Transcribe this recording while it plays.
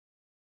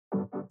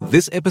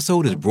This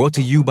episode is brought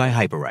to you by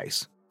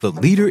Hyperice, the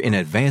leader in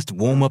advanced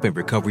warm-up and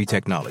recovery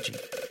technology.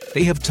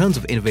 They have tons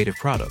of innovative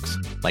products,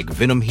 like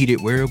Venom-heated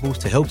wearables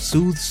to help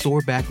soothe sore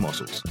back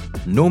muscles,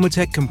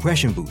 Normatec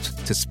compression boots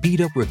to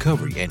speed up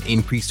recovery and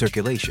increase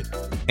circulation,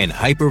 and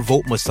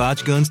Hypervolt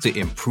massage guns to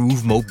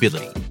improve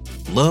mobility.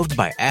 Loved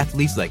by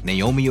athletes like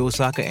Naomi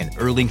Osaka and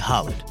Erling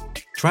Haaland.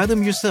 Try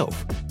them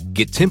yourself.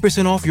 Get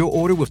 10% off your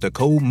order with the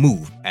code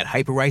MOVE at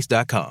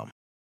Hyperice.com.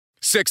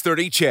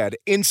 630 CHED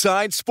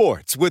Inside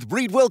Sports with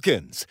Reed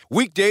Wilkins.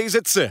 Weekdays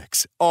at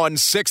 6 on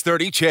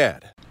 630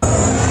 CHED. Back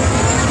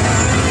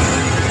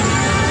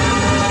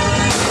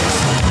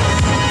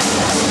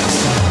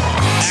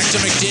to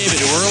McDavid,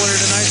 who earlier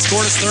tonight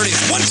scored his 30th.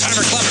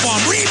 One-timer cleft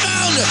bomb.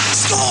 Rebound!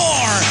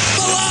 Score!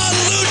 Milan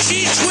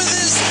Lucic with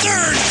his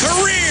third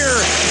career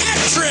hat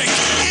trick.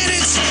 And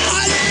it's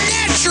a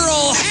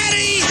natural,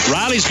 Hattie!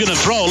 Riley's going to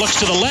throw.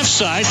 Looks to the left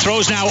side.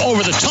 Throws now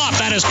over the top.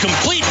 That is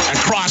complete.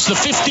 Across the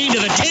 15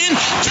 to the 10.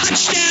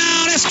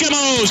 Touchdown,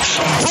 Eskimos!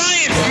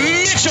 Bryant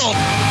Mitchell!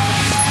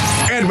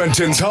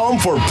 Edmonton's home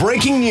for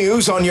breaking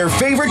news on your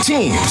favorite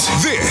teams.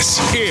 This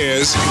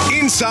is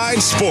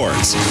Inside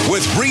Sports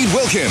with Reed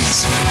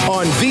Wilkins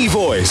on the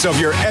voice of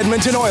your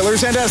Edmonton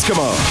Oilers and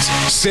Eskimos.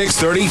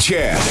 630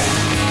 CHED.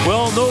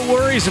 Well, no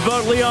worries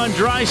about Leon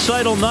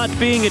Draisaitl not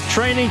being at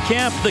training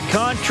camp. The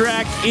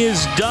contract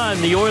is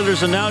done. The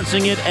Oilers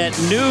announcing it at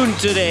noon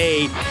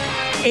today.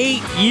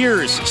 8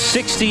 years,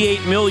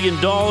 $68 million,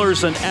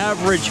 an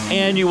average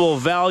annual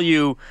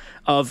value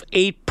of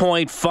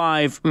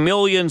 $8.5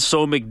 million.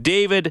 So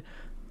McDavid,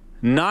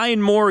 9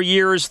 more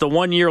years, the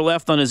 1 year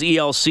left on his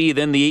ELC,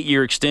 then the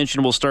 8-year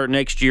extension will start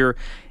next year,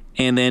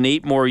 and then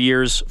 8 more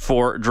years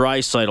for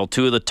Draisaitl,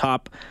 2 of the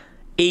top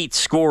 8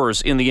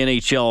 scorers in the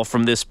NHL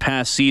from this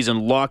past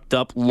season, locked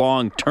up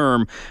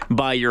long-term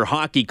by your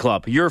hockey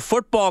club. Your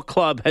football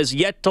club has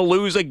yet to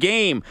lose a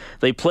game.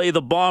 They play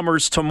the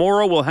Bombers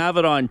tomorrow. We'll have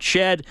it on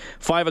CHED.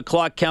 5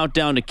 o'clock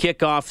countdown to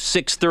kickoff,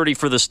 6:30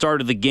 for the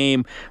start of the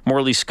game.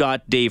 Morley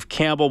Scott, Dave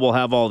Campbell will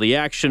have all the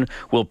action.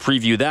 We'll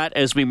preview that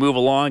as we move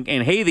along.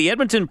 And hey, the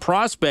Edmonton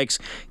Prospects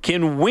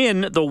can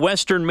win the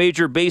Western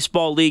Major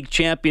Baseball League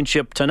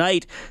Championship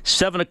tonight.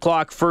 7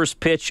 o'clock first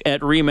pitch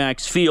at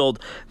Remax Field.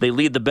 They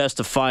lead the best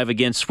of 5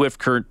 against Swift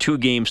Current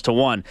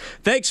 2-1.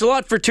 Thanks a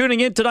lot for tuning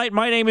in tonight.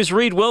 My name is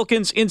Reed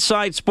Wilkins,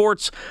 Inside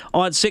Sports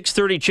on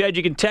 630 CHED.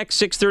 You can text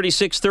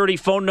 630-630,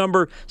 phone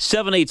number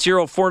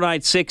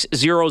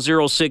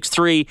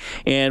 780-496-0063.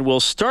 And we'll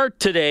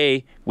start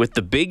today with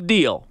the big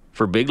deal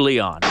for Big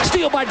Leon.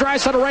 Steal by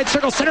Draisaitl, right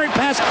circle, centering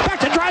pass, back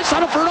to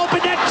Draisaitl for an open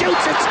net,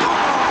 shoots and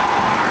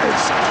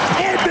scores!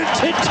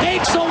 Edmonton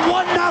takes a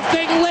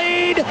 1-0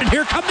 lead. And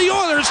here come the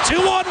Oilers,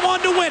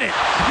 2-on-1 to win it.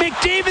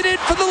 McDavid in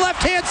from the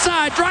left-hand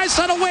side.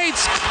 Draisaitl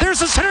waits.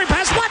 There's a centering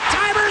pass.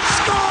 One-timer,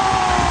 score!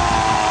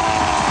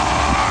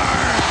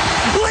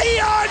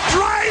 Leon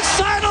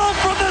Draisaitl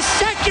for the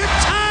second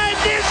time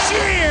this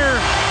year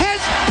has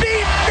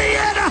beaten the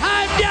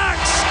Anaheim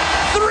Ducks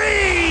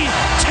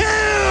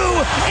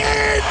 3-2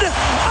 in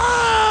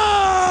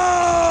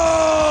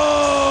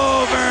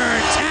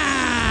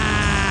overtime.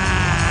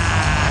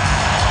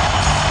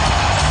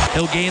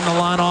 He'll gain the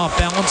line off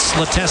balance.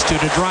 Letestu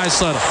to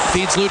Draisaitl.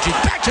 Feeds Lucic.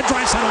 Back to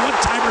Draisaitl.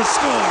 One-timer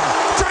score.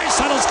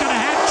 Draisaitl's got a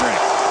hat trick.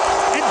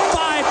 And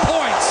 5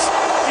 points.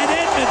 And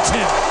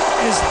Edmonton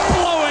is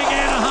blowing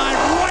Anaheim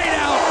right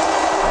out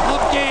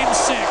of Game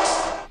 6.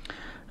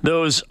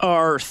 Those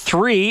are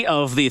 3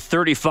 of the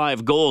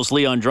 35 goals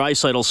Leon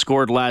Draisaitl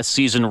scored last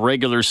season,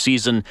 regular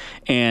season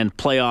and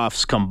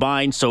playoffs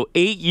combined. So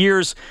 8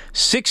 years,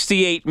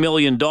 $68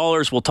 million.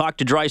 We'll talk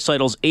to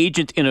Draisaitl's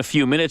agent in a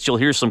few minutes. You'll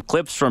hear some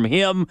clips from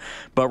him.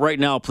 But right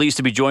now, pleased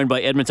to be joined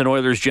by Edmonton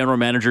Oilers General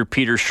Manager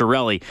Peter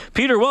Chiarelli.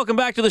 Peter, welcome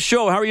back to the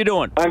show. How are you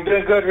doing? I'm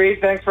doing good,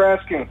 Reed. Thanks for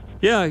asking.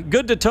 Yeah,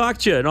 good to talk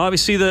to you. And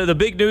obviously the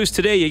big news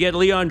today, you get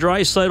Leon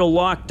Draisaitl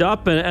locked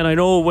up. And I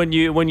know when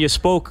you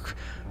spoke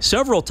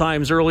several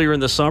times earlier in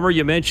the summer,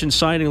 you mentioned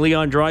signing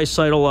Leon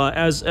Draisaitl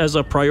as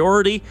a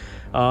priority.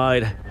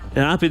 It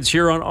happens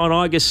here on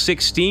August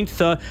 16th.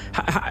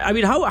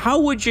 How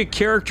would you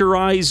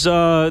characterize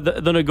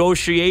the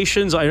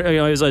negotiations?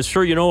 As I'm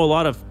sure you know, a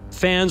lot of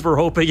fans were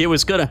hoping it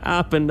was going to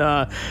happen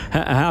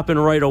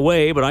right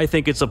away, but I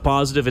think it's a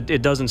positive.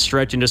 It doesn't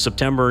stretch into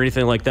September or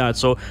anything like that.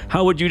 So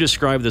how would you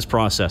describe this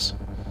process?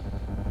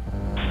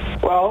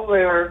 Well,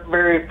 they were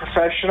very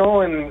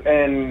professional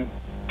and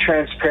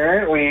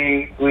transparent.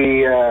 We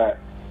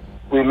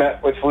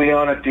met with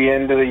Leon at the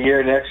end of the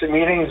year in exit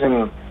meetings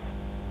and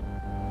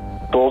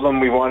told him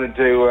we wanted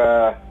to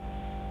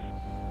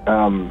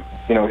him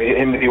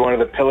to be one of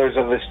the pillars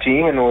of this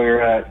team, and we were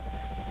going to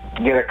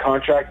get a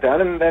contract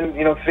done. And then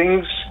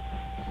things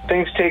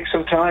take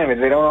some time,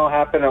 and they don't all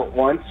happen at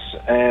once.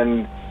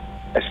 And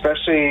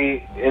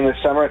especially in the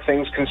summer,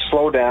 things can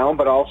slow down,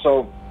 but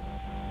also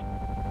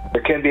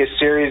there can be a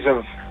series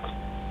of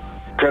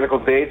critical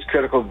dates,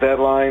 critical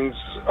deadlines,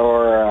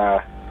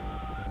 or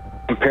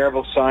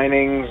comparable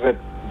signings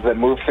that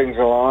move things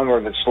along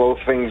or that slow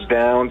things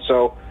down.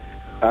 So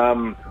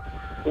I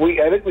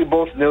think we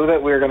both knew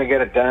that we were going to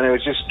get it done. It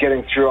was just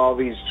getting through all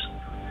these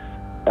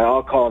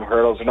I'll call them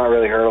hurdles. They're not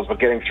really hurdles, but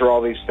getting through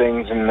all these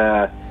things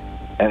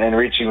and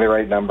reaching the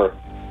right number.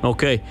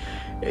 Okay.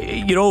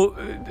 You know,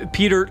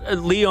 Peter,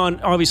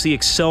 Leon obviously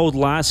excelled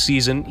last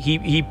season.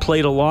 He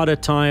played a lot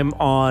of time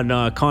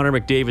on Connor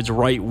McDavid's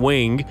right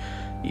wing.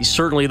 He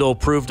certainly, though,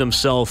 proved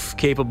himself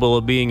capable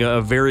of being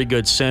a very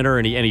good center,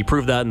 and he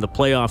proved that in the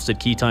playoffs at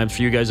key times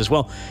for you guys as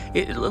well.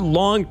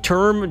 Long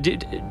term,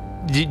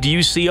 do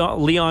you see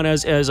Leon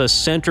as a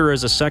center,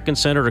 as a second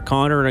center to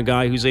Connor, and a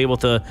guy who's able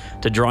to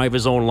drive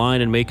his own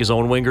line and make his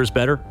own wingers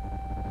better?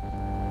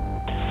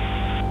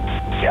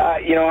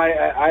 You know,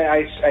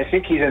 I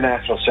think he's a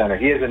natural center.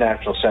 He is a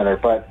natural center,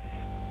 but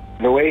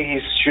the way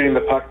he's shooting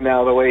the puck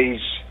now, the way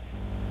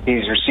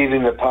he's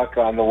receiving the puck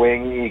on the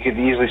wing, you could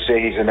easily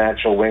say he's a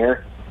natural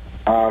winger.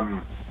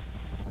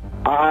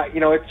 You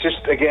know, it's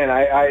just, again,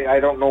 I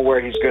don't know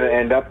where he's going to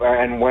end up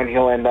and when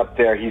he'll end up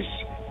there. He's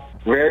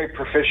very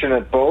proficient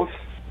at both.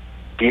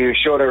 He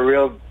showed a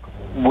real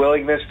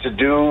willingness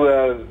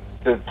to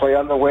play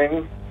on the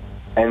wing,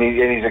 and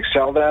he's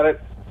excelled at it.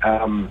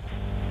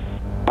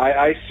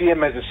 I see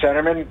him as a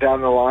centerman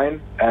down the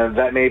line, and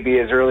that may be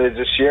as early as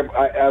this year.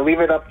 I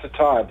leave it up to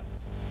Todd,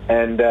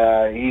 and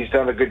he's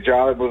done a good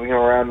job at moving him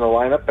around the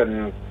lineup,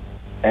 and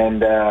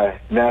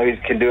now he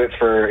can do it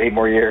for 8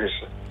 more years.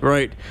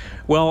 Right.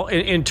 Well,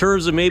 in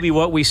terms of maybe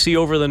what we see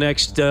over the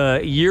next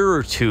year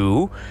or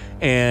two,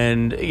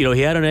 and, you know,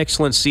 he had an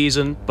excellent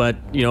season, but,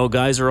 you know,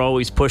 guys are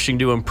always pushing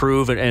to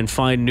improve and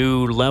find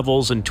new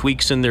levels and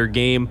tweaks in their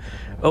game.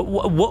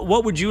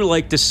 What would you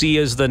like to see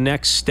as the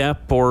next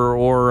step,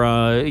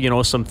 or you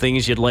know, some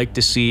things you'd like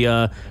to see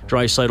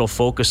Draisaitl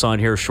focus on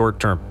here short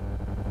term?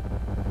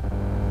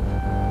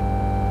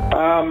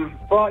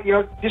 Well, you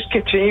know, just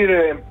continue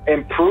to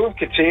improve,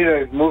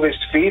 continue to move his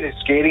feet. His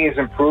skating is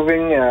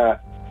improving.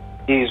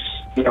 We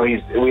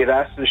had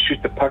asked him to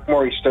shoot the puck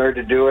more. He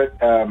started to do it.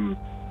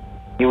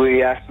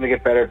 We asked him to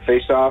get better at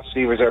faceoffs.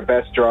 He was our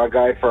best draw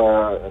guy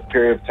for a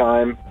period of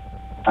time.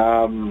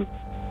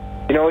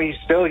 You know, he's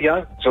still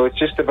young, so it's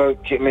just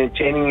about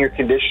maintaining your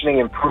conditioning,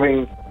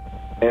 improving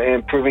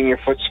your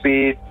foot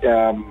speed,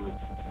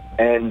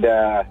 and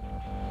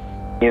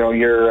you know,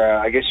 your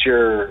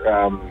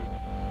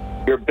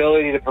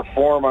ability to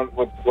perform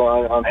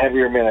on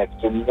heavier minutes,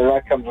 and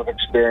that comes with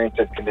experience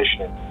and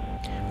conditioning.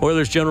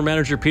 Oilers General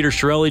Manager Peter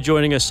Chiarelli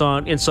joining us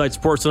on Inside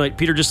Sports tonight.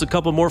 Peter, just a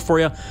couple more for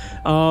you.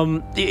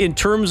 In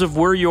terms of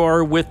where you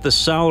are with the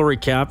salary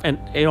cap, and,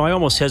 you know, I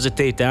almost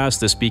hesitate to ask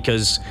this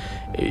because,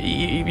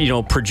 you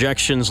know,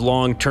 projections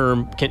long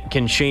term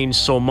can change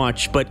so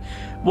much, but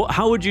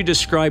how would you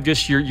describe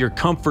just your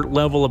comfort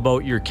level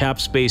about your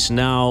cap space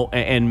now,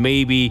 and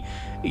maybe,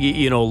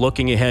 you know,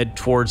 looking ahead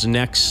towards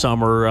next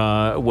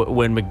summer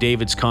when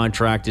McDavid's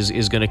contract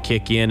is going to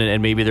kick in,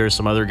 and maybe there's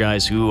some other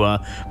guys who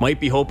might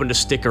be hoping to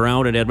stick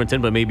around in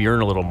Edmonton but maybe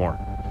earn a little more?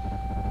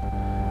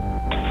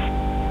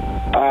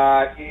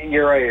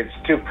 You're right. It's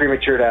too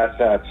premature to ask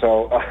that.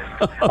 So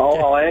okay.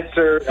 I'll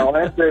answer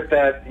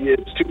that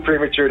it's too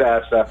premature to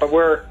ask that. But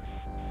we're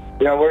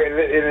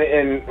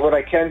in what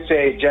I can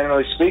say,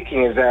 generally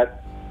speaking, is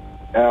that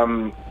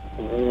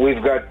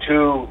we've got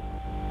 2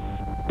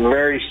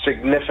 very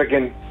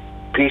significant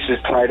pieces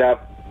tied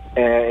up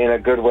in a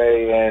good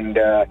way, and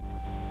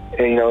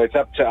you know, it's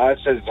up to us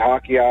as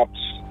hockey ops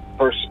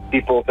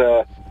people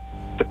to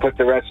put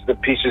the rest of the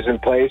pieces in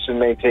place and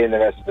maintain the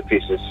rest of the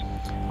pieces.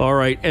 All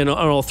right, and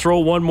I'll throw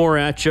one more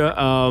at you.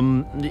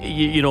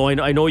 You know,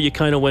 I know you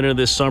kind of went into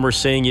this summer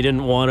saying you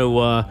didn't want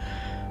to,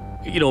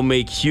 you know,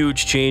 make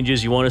huge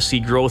changes. You want to see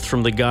growth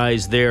from the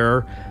guys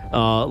there.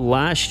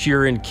 Last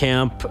year in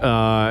camp,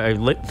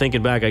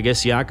 thinking back, I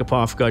guess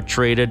Yakupov got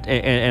traded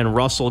and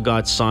Russell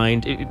got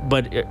signed.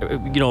 But,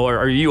 you know,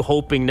 are you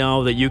hoping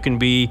now that you can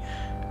be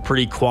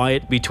pretty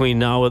quiet between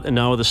now and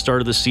the start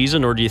of the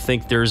season, or do you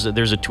think there's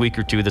a tweak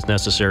or two that's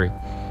necessary?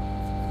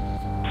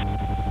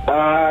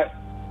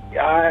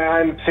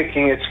 I'm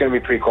thinking it's going to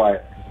be pretty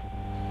quiet.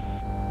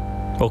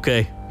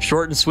 Okay,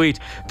 short and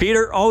sweet.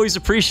 Peter, always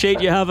appreciate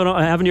you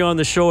having you on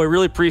the show. I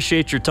really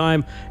appreciate your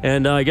time,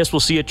 and I guess we'll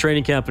see you at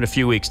training camp in a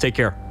few weeks. Take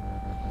care.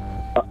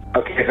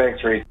 Okay,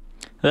 thanks, Reed.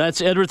 That's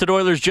Edmonton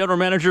Oilers General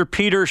Manager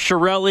Peter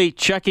Chiarelli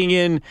checking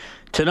in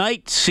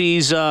tonight.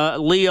 Sees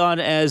Leon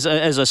as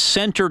a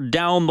center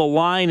down the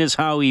line, is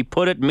how he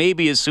put it.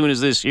 Maybe as soon as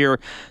this year.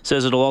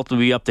 Says it'll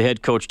ultimately be up to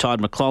head coach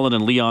Todd McLellan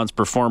and Leon's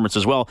performance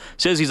as well.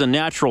 Says he's a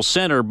natural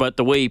center, but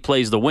the way he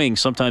plays the wing,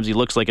 sometimes he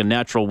looks like a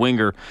natural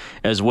winger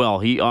as well.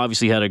 He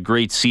obviously had a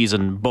great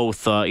season in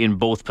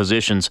both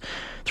positions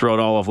throughout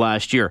all of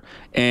last year.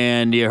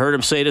 And you heard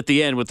him say it at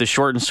the end with the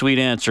short and sweet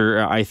answer.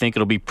 I think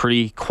it'll be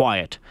pretty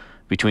quiet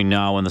between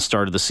now and the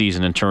start of the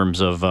season in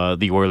terms of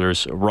the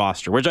Oilers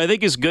roster, which I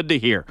think is good to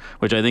hear.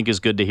 You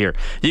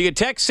can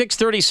text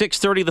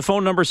 630-630, the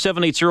phone number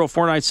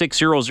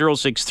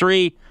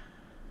 780-496-0063.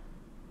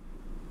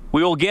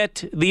 We will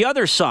get the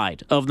other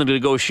side of the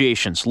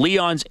negotiations.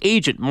 Leon's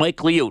agent, Mike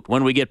Liut,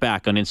 when we get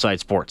back on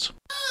Inside Sports.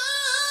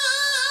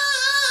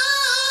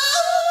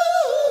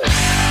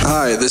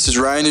 Hi, this is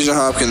Ryan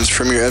Nugent-Hopkins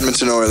from your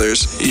Edmonton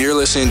Oilers. You're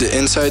listening to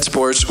Inside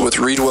Sports with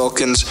Reed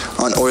Wilkins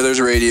on Oilers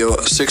Radio,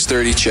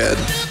 630 CHED.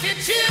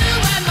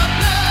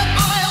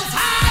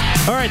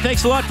 All right,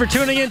 thanks a lot for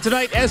tuning in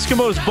tonight.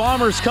 Eskimos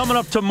Bombers coming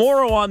up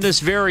tomorrow on this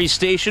very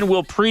station.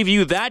 We'll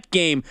preview that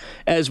game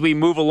as we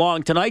move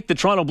along tonight. The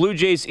Toronto Blue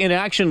Jays in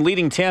action,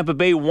 leading Tampa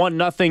Bay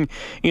 1-0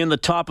 in the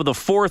top of the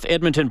fourth.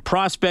 Edmonton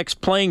Prospects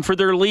playing for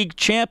their league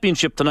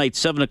championship tonight,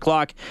 7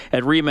 o'clock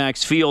at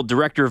Remax Field.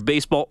 Director of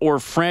Baseball Orv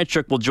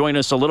Franchuk will join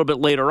us a little bit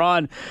later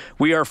on.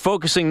 We are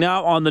focusing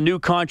now on the new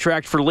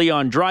contract for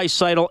Leon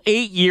Draisaitl.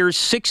 8 years,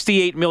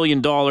 $68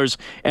 million,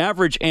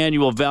 average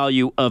annual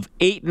value of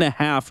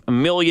 $8.5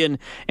 million.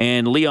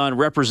 And Leon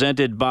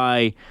represented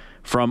by,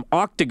 from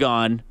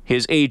Octagon,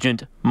 his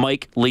agent,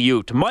 Mike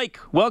Liut. Mike,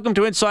 welcome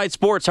to Inside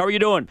Sports. How are you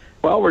doing?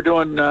 Well, we're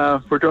doing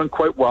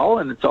quite well,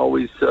 and it's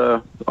always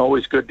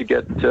good to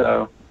get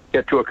to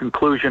a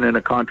conclusion in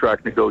a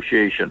contract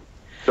negotiation.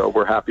 So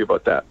we're happy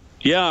about that.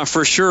 Yeah,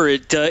 for sure.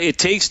 It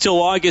takes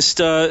till August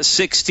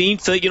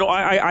 16th.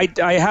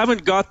 I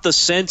haven't got the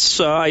sense.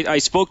 I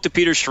spoke to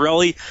Peter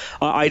Chiarelli.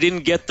 I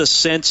didn't get the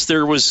sense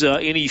there was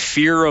any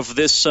fear of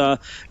this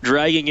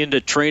dragging into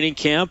training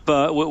camp.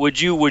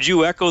 Would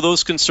you echo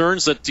those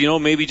concerns that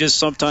maybe just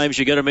sometimes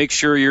you got to make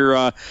sure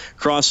you're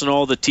crossing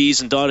all the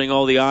T's and dotting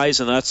all the I's,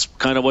 and that's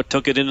kind of what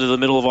took it into the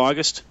middle of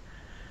August?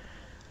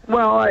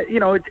 Well,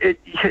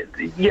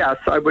 yes,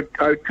 I would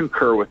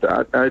concur with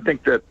that. I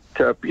think that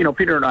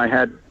Peter and I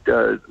had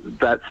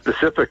that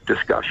specific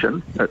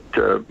discussion that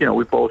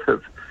we both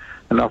have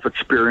enough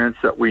experience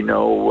that we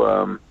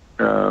know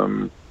we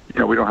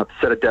don't have to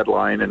set a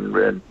deadline,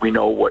 and we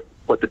know what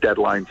the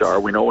deadlines are.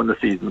 We know when the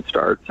season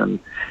starts, and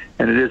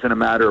it isn't a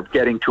matter of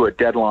getting to a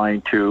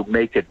deadline to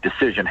make a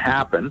decision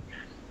happen.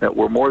 That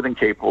we're more than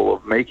capable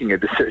of making a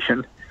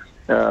decision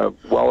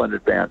well in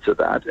advance of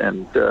that,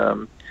 and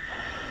the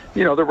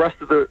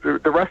rest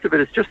of it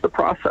is just the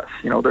process.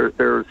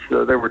 There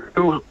were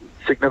two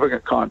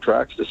significant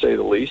contracts, to say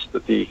the least,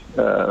 that the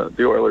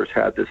Oilers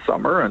had this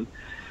summer, and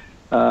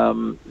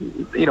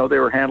they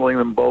were handling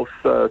them both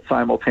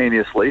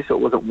simultaneously, so it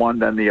wasn't one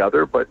then the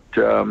other. But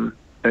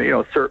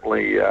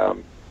certainly,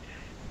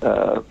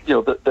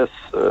 this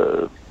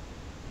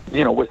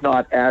was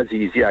not as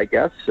easy, I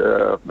guess,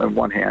 on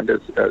one hand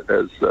as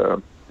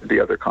the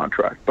other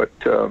contract. But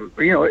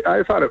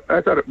I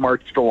thought it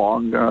marched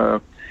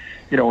along.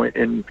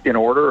 In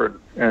order,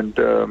 and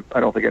I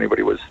don't think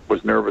anybody was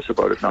nervous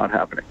about it not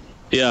happening.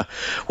 Yeah.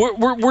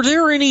 Were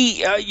there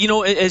any,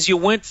 as you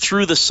went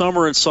through the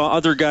summer and saw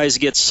other guys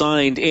get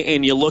signed,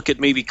 and you look at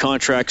maybe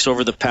contracts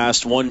over the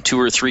past 1, 2,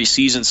 or 3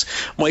 seasons,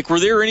 Mike,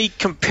 were there any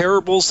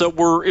comparables that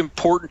were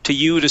important to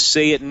you to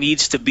say it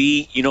needs to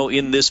be,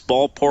 in this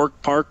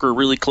ballpark or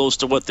really close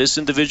to what this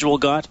individual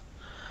got?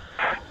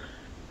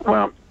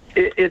 Well,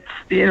 it's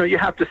you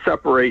have to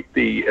separate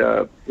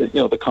the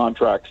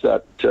contracts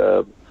that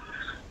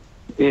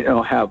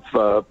have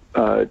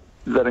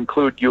that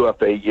include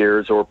UFA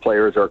years, or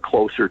players are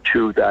closer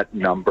to that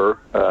number.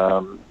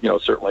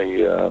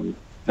 Certainly the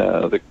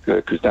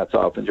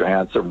Kuznetsov and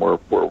Johansson were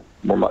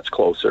much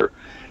closer.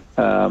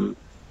 And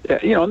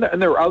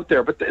they're out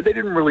there, but they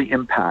didn't really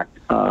impact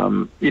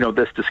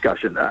this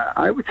discussion.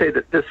 I would say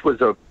that this was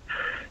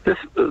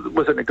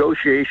a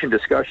negotiation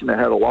discussion that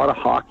had a lot of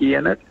hockey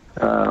in it,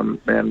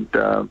 and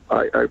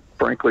I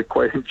frankly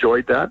quite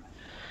enjoyed that.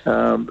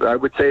 I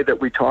would say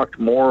that we talked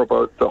more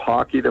about the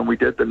hockey than we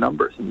did the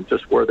numbers, and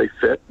just where they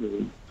fit,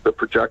 and the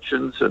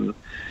projections, and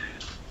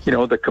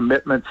the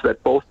commitments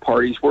that both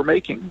parties were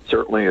making.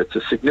 Certainly, it's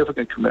a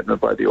significant commitment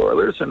by the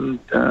Oilers, and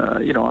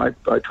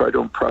I try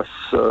to impress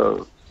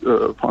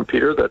upon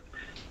Peter that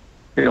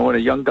when a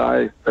young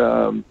guy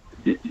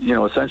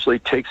essentially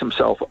takes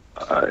himself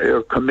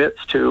or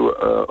commits to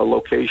a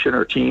location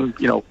or team,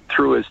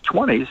 through his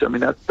 20s, I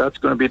mean, that's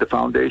going to be the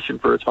foundation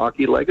for his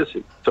hockey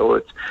legacy. So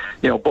it's,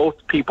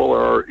 both people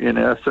are in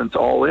essence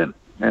all in,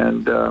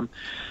 and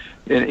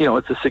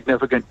it's a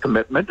significant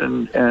commitment,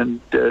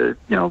 and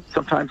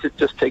sometimes it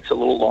just takes a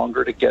little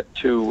longer to get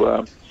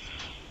to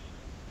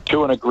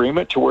an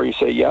agreement to where you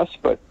say yes,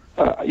 but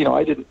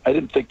I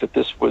didn't think that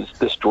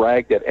this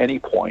dragged at any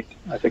point.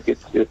 I think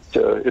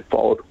it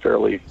followed a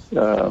fairly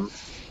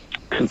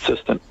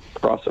consistent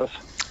process.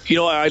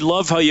 I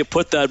love how you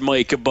put that,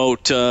 Mike,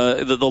 about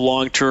the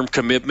long-term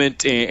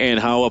commitment and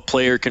how a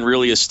player can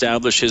really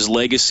establish his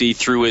legacy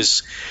through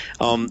his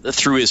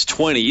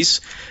 20s.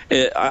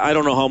 I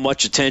don't know how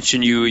much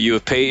attention you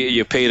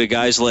pay to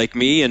guys like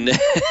me and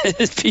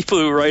people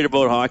who write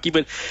about hockey,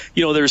 but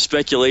there's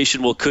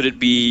speculation. Well, could it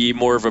be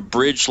more of a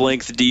bridge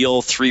length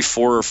deal, 3,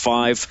 4, or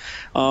 5?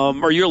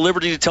 Are you at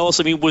liberty to tell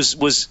us? I mean,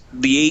 was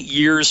the 8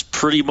 years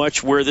pretty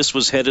much where this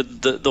was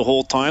headed the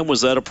whole time?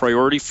 Was that a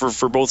priority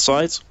for both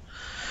sides?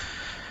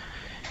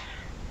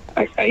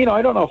 I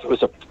don't know if it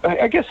was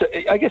I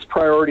guess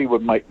priority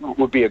would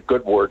be a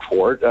good word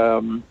for it.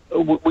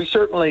 We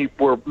certainly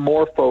were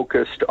more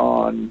focused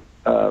on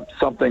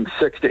something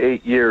 6 to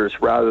 8 years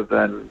rather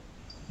than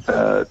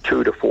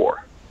 2 to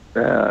 4.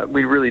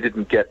 we really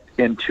didn't get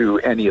into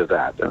any of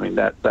that. I mean,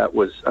 that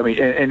was, I mean,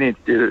 and it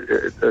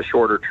a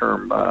shorter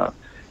term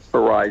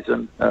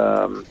horizon.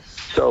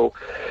 So,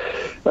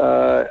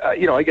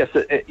 I guess,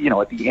 at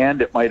the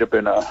end it might have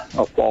been a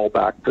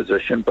fallback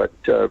position, but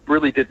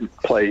really didn't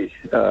play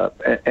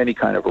any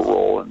kind of a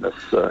role in this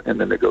in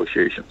the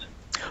negotiations.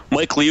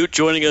 Mike Liut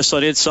joining us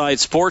on Inside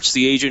Sports,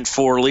 the agent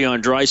for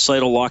Leon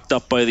Draisaitl, locked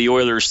up by the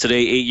Oilers today,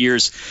 8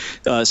 years,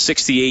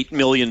 $68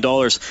 million.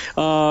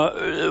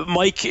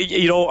 Mike,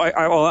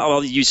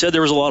 you said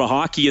there was a lot of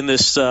hockey in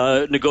this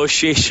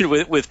negotiation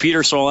with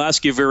Peter, so I'll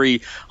ask you a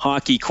very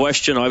hockey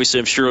question. Obviously,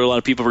 I'm sure a lot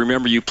of people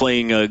remember you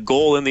playing a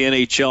goal in the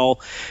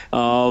NHL.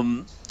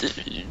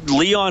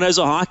 Leon as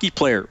a hockey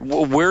player,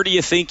 where do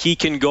you think he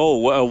can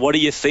go? What do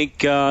you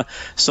think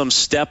some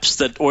steps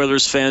that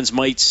Oilers fans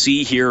might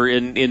see here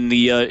in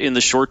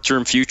the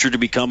short-term future to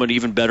become an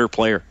even better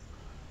player?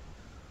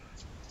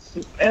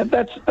 And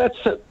that's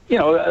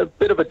a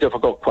bit of a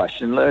difficult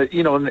question.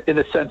 In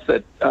the sense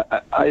that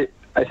I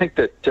think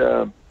that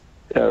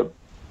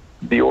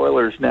the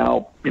Oilers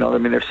now,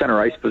 their center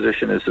ice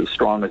position is as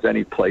strong as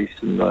any place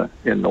in the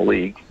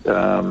league.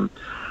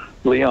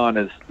 Leon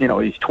is,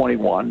 he's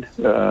 21.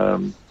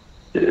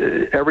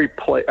 Every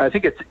play, I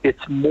think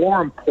it's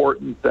more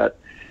important that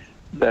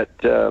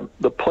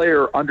the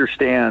player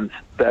understands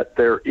that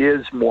there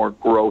is more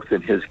growth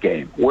in his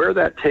game. Where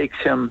that takes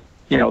him,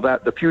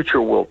 that the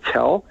future will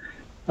tell.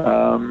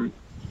 I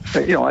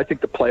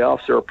think the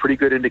playoffs are a pretty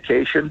good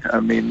indication.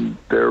 I mean,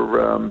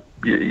 they're,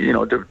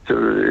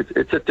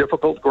 it's a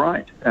difficult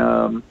grind.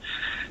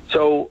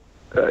 So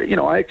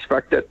I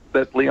expect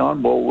that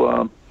Leon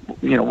will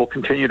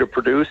continue to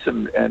produce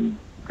and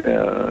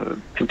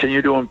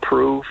continue to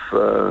improve.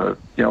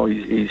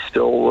 He's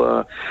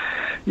still,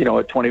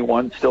 at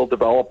 21, still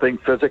developing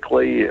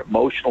physically,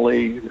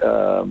 emotionally.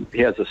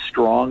 He has a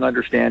strong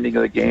understanding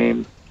of the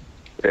game.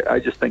 I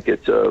just think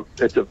it's a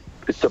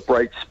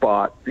bright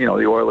spot. The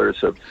Oilers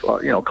have,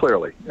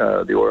 clearly,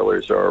 the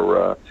Oilers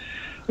are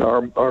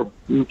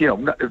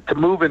to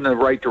move in the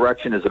right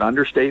direction is an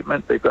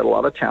understatement. They've got a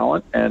lot of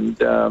talent, and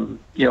to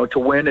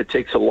win, it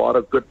takes a lot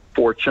of good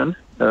fortune.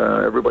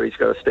 Everybody's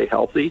got to stay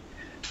healthy,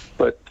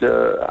 but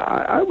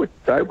I would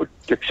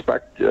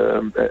expect,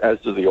 as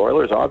do the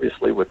Oilers,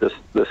 obviously, with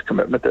this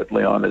commitment, that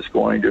Leon is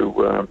going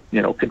to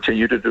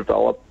continue to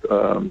develop.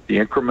 The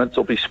increments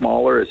will be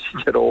smaller as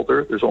you get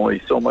older. There's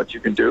only so much you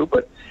can do,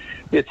 but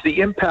it's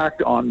the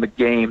impact on the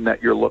game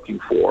that you're looking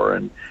for,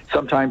 and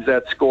sometimes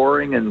that's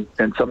scoring,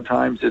 and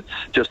sometimes it's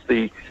just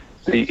the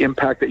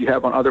impact that you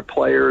have on other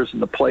players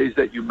and the plays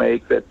that you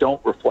make that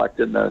don't reflect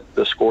in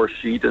the score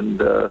sheet and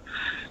the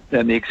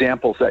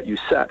examples that you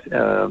set.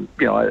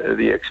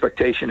 The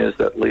expectation is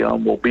that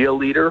Leon will be a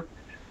leader,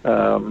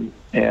 and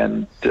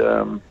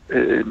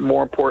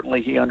more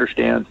importantly, he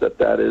understands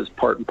that is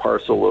part and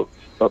parcel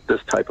of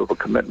this type of a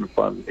commitment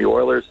from the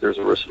Oilers.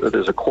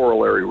 There's a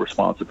corollary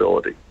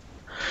responsibility.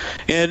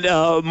 And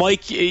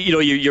Mike,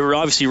 you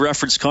obviously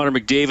referenced Connor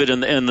McDavid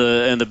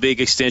and the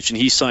big extension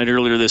he signed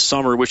earlier this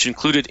summer, which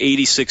included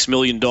 $86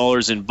 million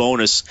in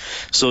bonus.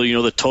 So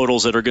the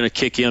totals that are going to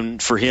kick in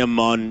for him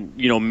on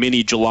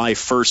mini July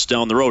 1st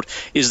down the road.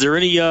 Is there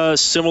any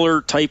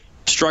similar type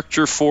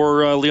structure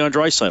for Leon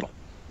Draisaitl?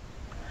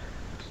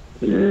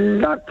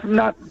 Not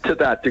to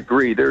that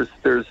degree. There's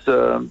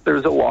a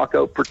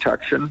lockout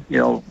protection,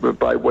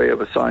 by way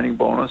of a signing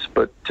bonus.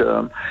 But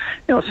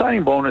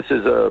signing bonus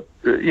is a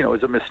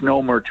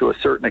misnomer to a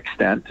certain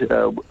extent,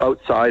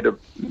 outside of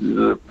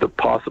the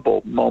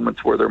possible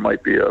moments where there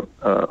might be a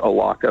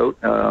lockout.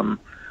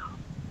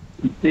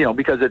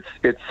 Because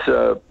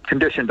it's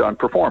conditioned on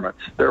performance.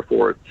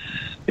 Therefore,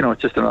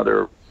 it's just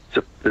another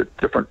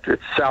different.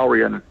 It's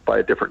salary by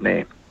a different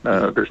name.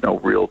 There's no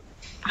real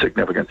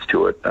significance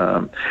to it.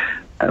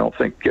 I don't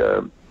think,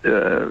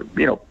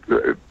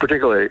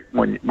 particularly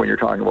when you're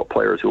talking about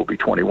players who will be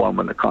 21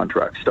 when the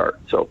contracts start.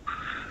 So,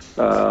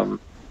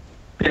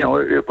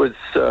 it was,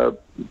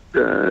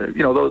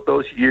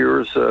 those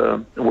years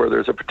where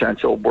there's a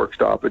potential work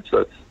stoppage.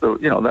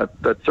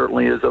 That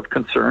certainly is of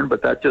concern.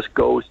 But that just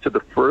goes to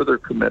the further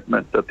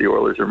commitment that the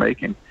Oilers are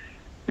making,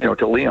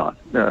 to Leon,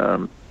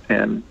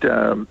 and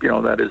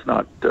that is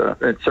not.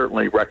 It's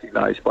certainly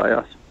recognized by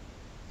us.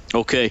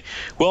 Okay.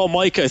 Well,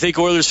 Mike, I think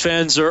Oilers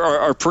fans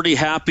are pretty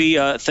happy.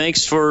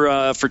 Thanks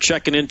for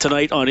checking in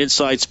tonight on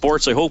Inside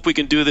Sports. I hope we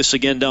can do this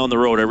again down the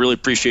road. I really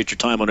appreciate your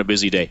time on a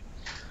busy day.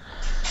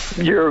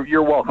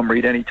 You're welcome,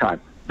 Reed,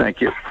 anytime.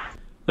 Thank you.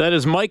 That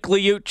is Mike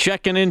Liut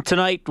checking in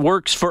tonight,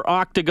 works for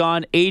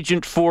Octagon,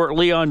 agent for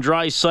Leon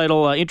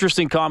Draisaitl.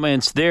 Interesting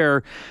comments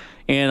there.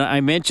 And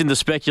I mentioned the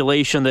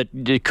speculation that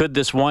could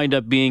this wind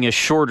up being a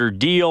shorter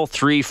deal,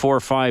 3, 4,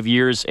 5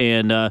 years,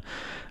 and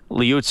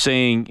Liut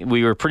saying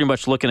we were pretty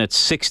much looking at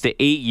 6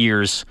 to 8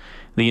 years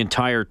the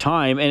entire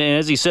time. And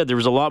as he said, there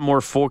was a lot more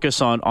focus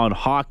on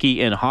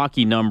hockey and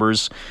hockey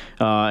numbers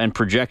and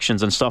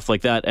projections and stuff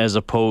like that, as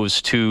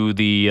opposed to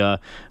the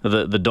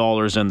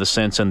dollars and the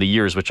cents and the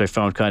years, which I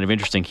found kind of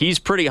interesting. He's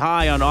pretty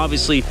high on,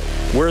 obviously,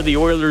 where the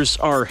Oilers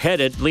are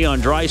headed.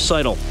 Leon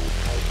Draisaitl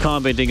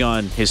commenting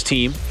on his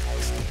team.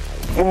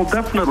 Well,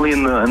 definitely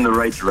in the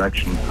right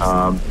direction.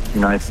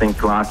 I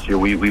think last year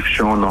we've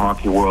shown the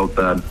hockey world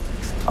that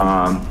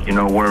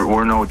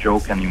we're no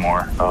joke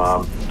anymore.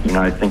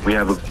 I think we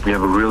have a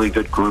really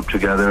good group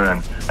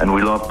together, and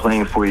we love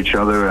playing for each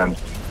other. And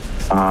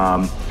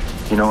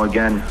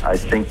again, I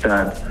think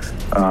that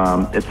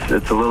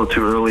it's a little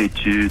too early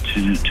to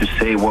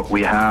say what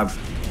we have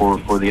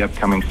for the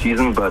upcoming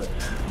season, but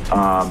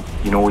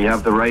we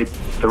have the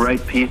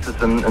right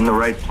pieces in the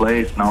right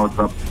place. Now it's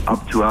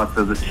up to us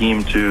as a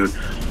team to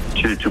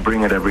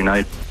bring it every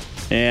night.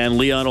 And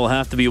Leon will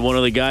have to be one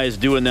of the guys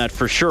doing that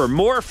for sure.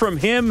 More from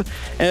him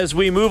as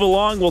we move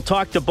along. We'll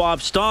talk to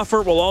Bob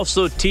Stauffer. We'll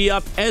also tee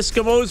up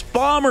Eskimos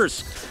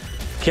Bombers.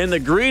 Can the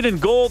green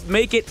and gold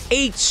make it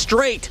 8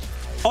 straight?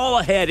 All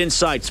ahead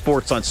Inside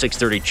Sports on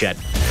 630 CHED.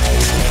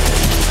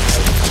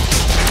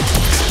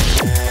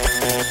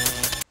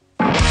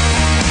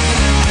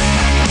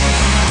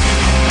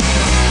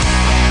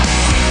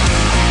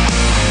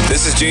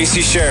 This is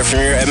JC Sheriff from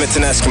your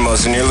Edmonton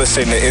Eskimos, and you're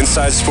listening to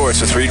Inside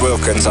Sports with Reed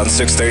Wilkins on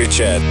 630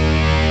 CHED.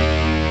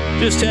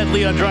 Just had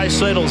Leon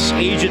Draisaitl's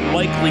agent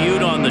Mike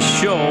Liut on the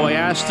show. I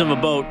asked him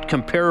about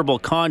comparable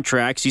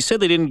contracts. He said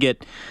they didn't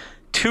get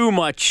too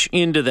much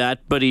into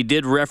that, but he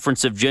did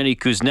reference Evgeny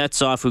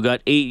Kuznetsov, who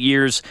got 8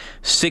 years,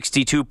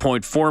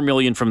 $62.4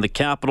 million from the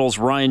Capitals.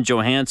 Ryan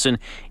Johansson,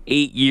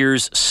 8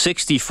 years,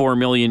 $64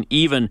 million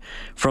even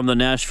from the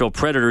Nashville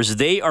Predators.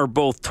 They are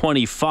both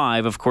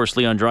 25. Of course,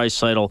 Leon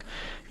Draisaitl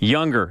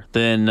younger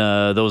than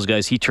those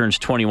guys. He turns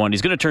 21.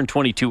 He's going to turn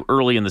 22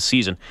 early in the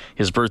season.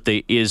 His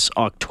birthday is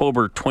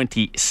October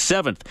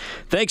 27th.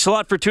 Thanks a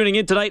lot for tuning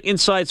in tonight.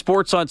 Inside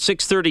Sports on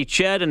 630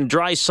 CHED, and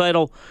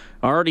Draisaitl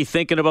already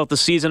thinking about the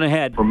season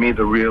ahead. For me,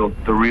 the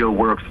real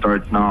work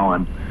starts now,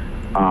 and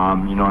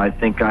I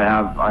think I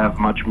have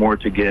much more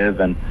to give,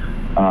 and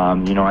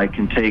I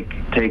can take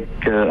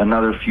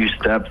another few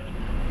steps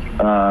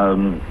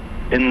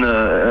in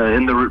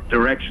the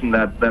direction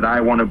that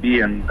I want to be,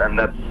 and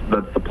that's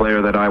the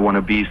player that I want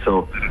to be.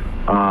 So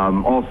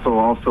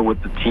also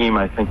with the team,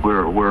 I think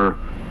we're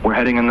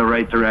heading in the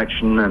right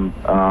direction, and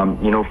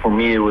for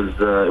me it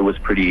was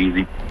pretty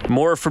easy.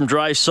 More from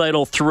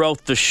Draisaitl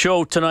throughout the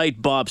show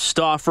tonight. Bob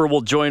Stauffer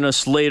will join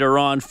us later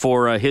on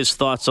for his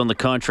thoughts on the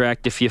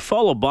contract. If you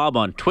follow Bob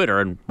on Twitter,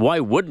 and why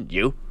wouldn't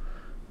you?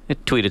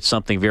 It tweeted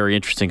something very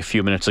interesting a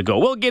few minutes ago.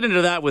 We'll get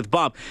into that with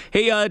Bob.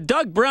 Hey,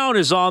 Doug Brown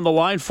is on the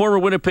line, former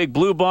Winnipeg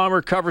Blue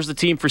Bomber, covers the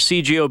team for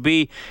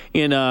CJOB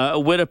in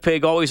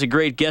Winnipeg. Always a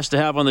great guest to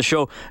have on the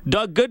show.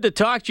 Doug, good to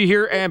talk to you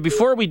here. And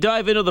before we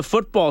dive into the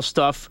football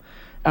stuff,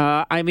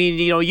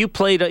 you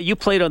played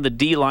on the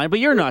D line, but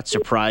you're not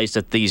surprised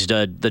at these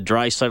the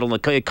Draisaitl and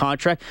the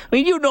contract. I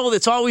mean,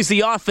 it's always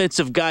the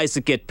offensive guys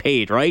that get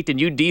paid, right? And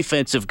you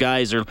defensive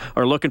guys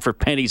are looking for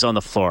pennies on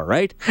the floor,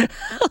 right?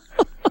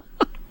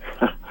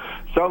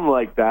 Something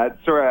like that.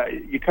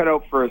 Sorry, you cut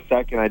out for a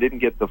second. I didn't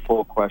get the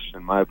full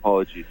question. My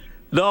apologies.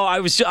 No, I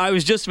was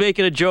just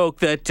making a joke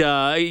that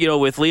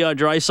with Leon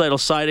Draisaitl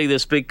signing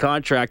this big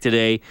contract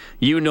today,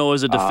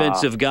 as a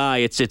defensive guy,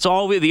 it's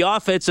always the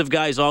offensive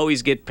guys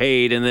always get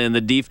paid, and then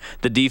the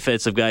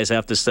defensive guys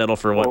have to settle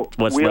for what's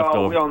left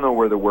over. We all know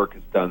where the work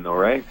is done, though,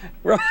 right?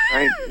 Right.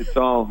 It's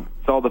all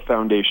the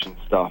foundation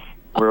stuff.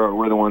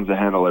 We're the ones that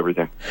handle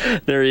everything.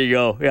 There you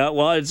go. Yeah,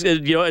 well, it's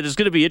going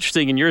to be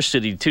interesting in your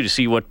city too to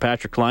see what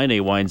Patrick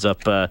Laine winds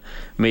up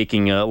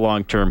making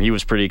long term. He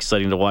was pretty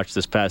exciting to watch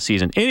this past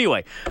season.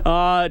 Anyway,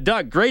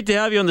 Doug, great to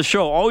have you on the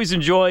show. Always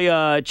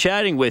enjoy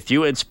chatting with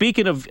you. And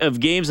speaking of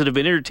games that have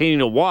been entertaining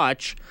to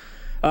watch,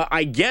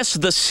 I guess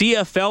the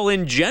CFL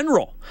in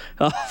general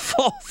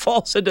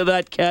falls into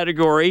that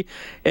category.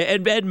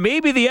 And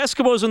maybe the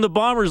Eskimos and the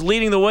Bombers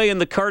leading the way in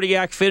the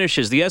cardiac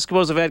finishes. The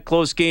Eskimos have had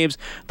close games.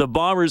 The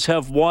Bombers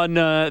have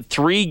won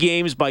 3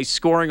 games by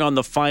scoring on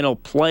the final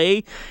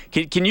play.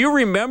 Can you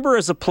remember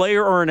as a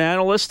player or an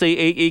analyst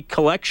a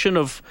collection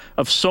of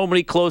so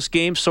many close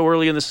games so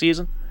early in the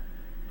season?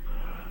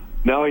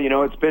 No,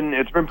 it's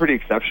been pretty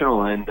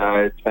exceptional, and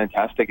it's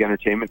fantastic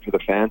entertainment for the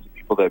fans and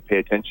people that pay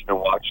attention and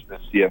watch the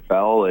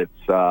CFL. It's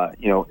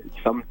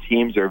some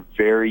teams are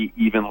very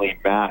evenly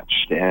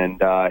matched, and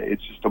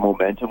it's just a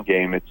momentum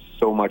game. It's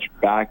so much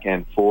back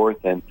and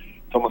forth, and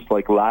it's almost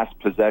like last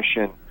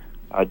possession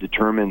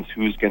determines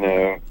who's going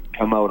to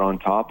come out on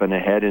top and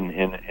ahead in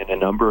a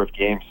number of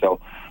games. So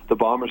the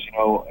Bombers,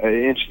 an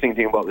interesting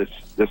thing about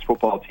this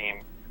football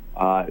team.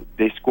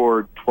 They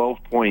scored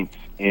 12 points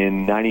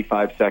in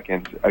 95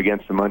 seconds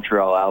against the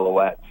Montreal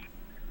Alouettes.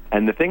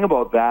 And the thing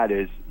about that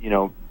is,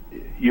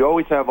 you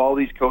always have all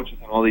these coaches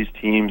and all these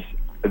teams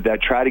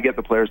that try to get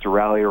the players to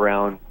rally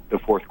around the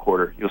fourth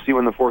quarter. You'll see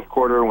when the fourth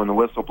quarter, when the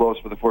whistle blows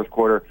for the fourth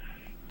quarter,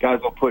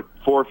 guys will put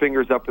 4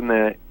 fingers up in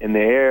the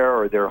air,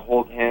 or they'll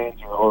hold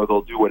hands, or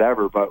they'll do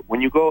whatever. But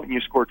when you go out and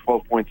you score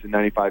 12 points in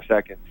 95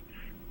 seconds,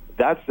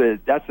 that's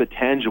a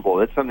tangible.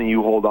 That's something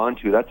you hold on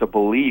to. That's a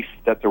belief.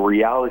 That's a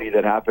reality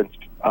that happens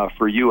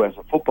for you as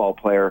a football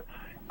player.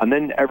 And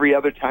then every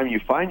other time you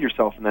find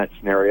yourself in that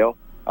scenario,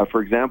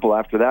 for example,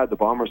 after that, the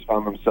Bombers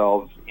found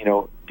themselves,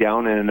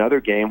 down in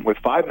another game with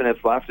 5 minutes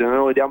left, and they're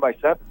only down by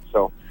 7.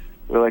 So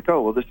We're like,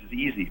 oh, well, this is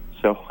easy.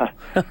 So,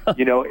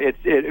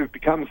 it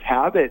becomes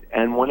habit.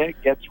 And when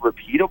it gets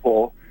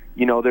repeatable,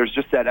 there's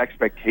just that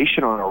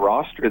expectation on a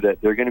roster that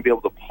they're going to be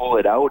able to pull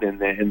it out in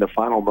the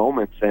final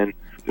moments. And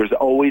there's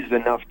always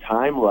enough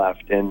time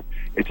left. And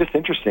it's just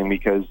interesting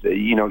because,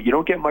 you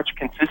don't get much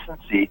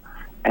consistency,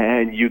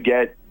 and you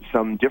get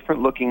some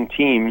different looking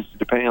teams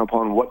depending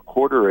upon what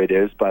quarter it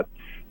is. But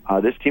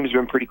this team's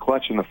been pretty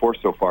clutch in the fourth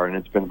so far, and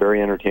it's been very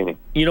entertaining.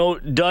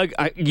 Doug,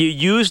 you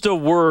used a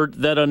word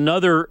that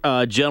another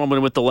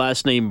gentleman with the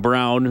last name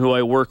Brown, who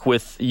I work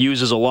with,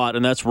 uses a lot,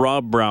 and that's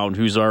Rob Brown,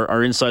 who's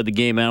our Inside the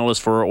Game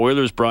analyst for our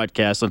Oilers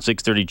broadcast on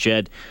 630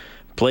 CHED,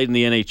 played in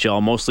the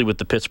NHL, mostly with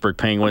the Pittsburgh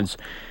Penguins.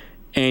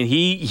 And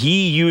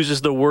he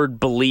uses the word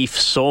belief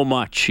so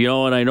much,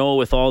 and I know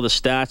with all the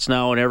stats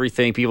now and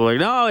everything, people are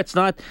like, no,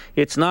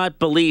 it's not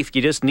belief.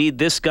 You just need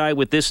this guy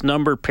with this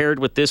number paired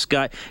with this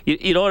guy.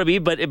 You know what I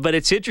mean? But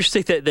it's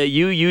interesting that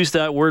you use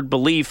that word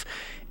belief.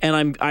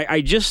 And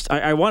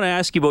I want to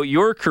ask you about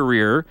your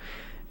career,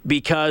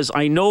 because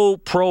I know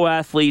pro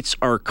athletes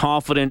are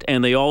confident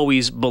and they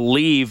always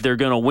believe they're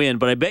going to win.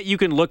 But I bet you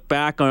can look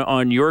back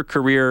on your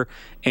career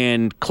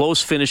and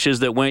close finishes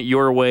that went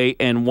your way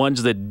and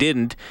ones that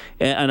didn't.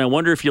 And I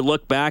wonder if you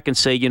look back and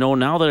say,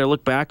 now that I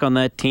look back on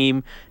that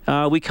team,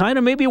 we kind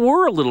of maybe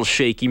were a little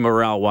shaky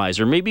morale-wise,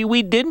 or maybe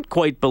we didn't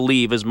quite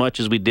believe as much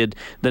as we did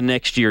the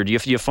next year. Do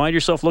you find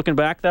yourself looking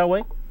back that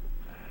way?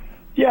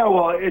 Yeah,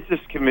 well, it's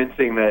just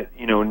convincing that,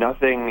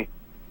 nothing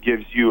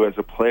gives you as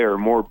a player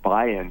more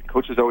buy-in.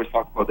 Coaches always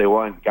talk about they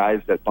want guys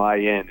that buy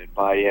in.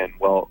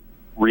 Well,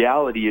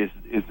 reality is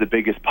the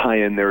biggest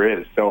buy-in there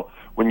is. So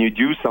when you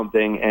do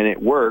something and it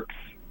works,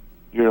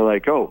 you're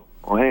like, oh,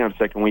 well, hang on a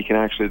second.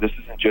 This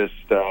isn't just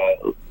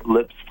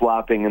lips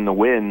flopping in the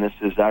wind. This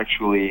is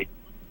actually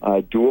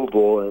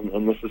doable,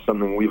 and this is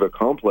something we've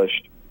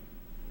accomplished.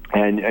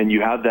 And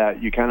you have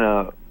that. You kind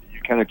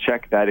of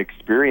check that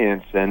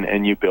experience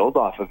and you build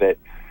off of it.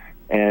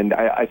 And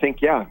I think,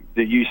 that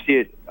you see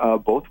it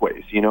both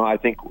ways. I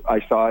think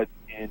I saw it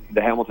in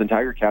the Hamilton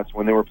Tiger Cats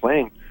when they were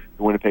playing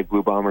the Winnipeg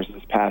Blue Bombers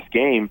this past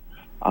game.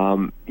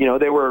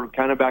 They were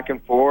kind of back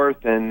and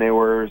forth, and they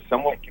were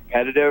somewhat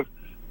competitive,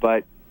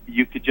 but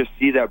you could just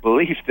see that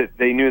belief that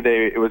they knew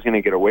it was going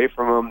to get away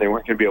from them. They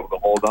weren't going to be able to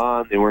hold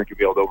on. They weren't going to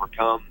be able to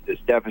overcome this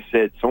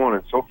deficit, so on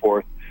and so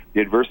forth.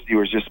 The adversity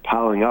was just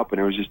piling up,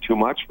 and it was just too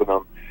much for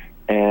them.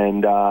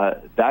 And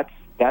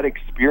that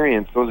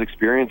experience, those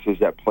experiences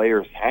that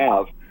players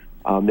have,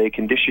 they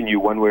condition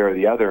you one way or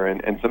the other.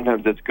 And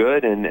sometimes it's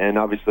good, and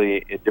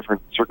obviously in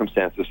different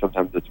circumstances,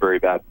 sometimes it's very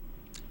bad.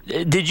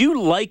 Did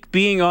you like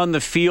being on the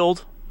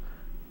field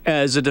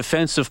as a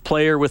defensive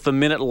player with a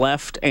minute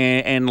left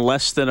and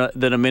less than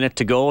a minute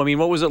to go? I mean,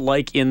 what was it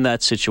like in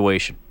that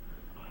situation?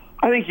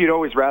 I think you'd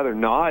always rather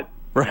not.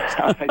 Right.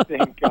 I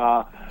think,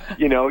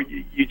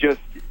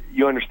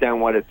 you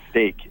understand what's at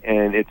stake,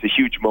 and it's a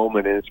huge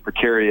moment, and it's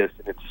precarious,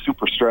 and it's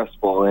super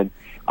stressful, and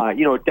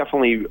it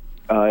definitely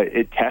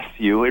it tests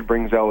you. It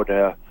brings out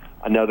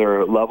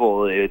another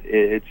level.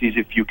 It's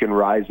easy if you can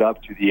rise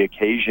up to the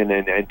occasion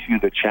and to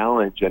the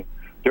challenge, and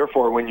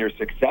therefore, when you're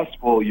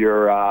successful,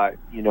 you're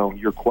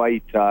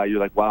quite you're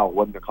like, wow,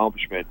 what an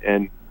accomplishment.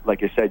 And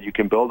like I said, you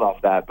can build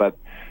off that. But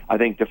I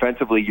think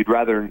defensively, you'd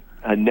rather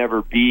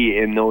never be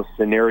in those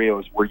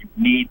scenarios where you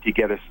need to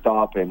get a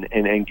stop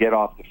and get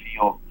off the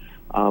field.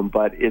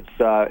 But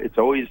it's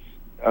always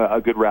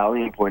a good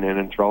rallying point and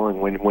enthralling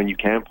when you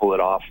can pull it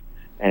off.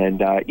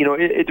 And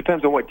it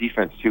depends on what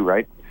defense too,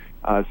 right?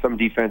 Some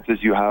defenses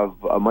you have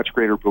a much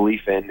greater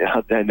belief in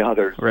than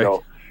others. Right.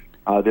 So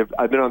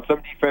I've been on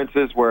some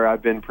defenses where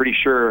I've been pretty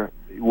sure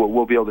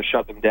we'll be able to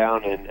shut them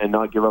down and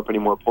not give up any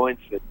more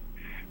points. And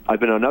I've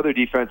been on other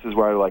defenses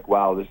where I'm like,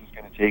 wow, this is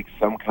going to take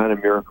some kind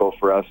of miracle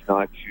for us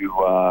not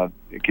to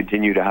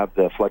continue to have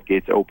the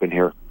floodgates open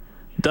here.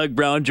 Doug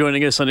Brown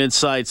joining us on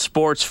Inside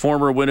Sports,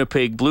 former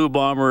Winnipeg Blue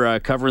Bomber,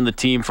 covering the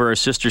team for our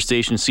sister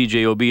station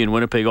CJOB in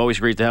Winnipeg. Always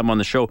great to have him on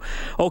the show.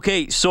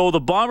 Okay, so the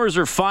Bombers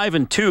are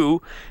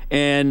 5-2,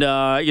 and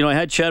I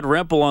had Chad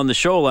Rempel on the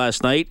show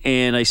last night,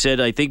 and I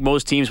said I think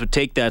most teams would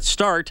take that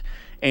start,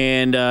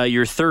 and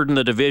you're third in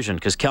the division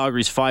because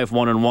Calgary's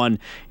 5-1-1,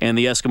 and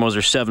the Eskimos are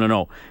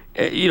 7-0.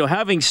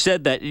 Having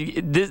said that,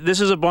 this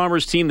is a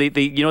Bombers team.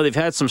 They've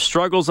had some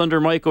struggles under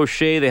Mike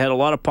O'Shea. They had a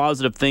lot of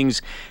positive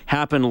things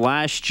happen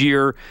last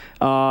year.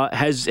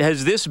 Has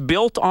this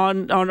built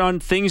on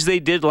things they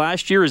did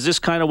last year? Is this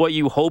kind of what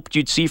you hoped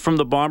you'd see from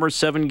the Bombers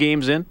 7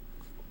 games in?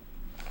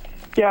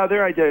 Yeah,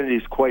 their identity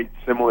is quite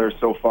similar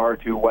so far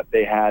to what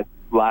they had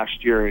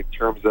last year in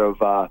terms of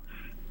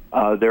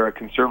they're a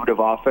conservative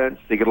offense.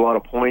 They get a lot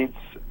of points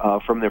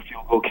from their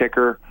field goal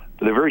kicker.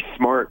 But they're very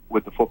smart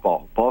with the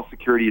football. Ball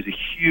security is a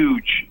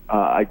huge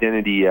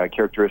identity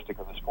characteristic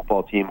of this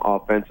football team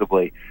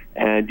offensively.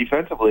 And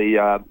defensively,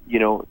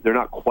 they're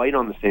not quite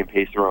on the same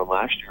pace they were on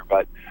last year,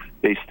 but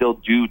they still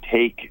do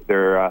take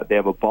they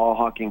have a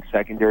ball-hawking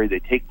secondary.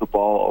 They take the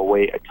ball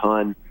away a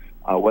ton,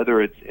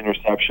 whether it's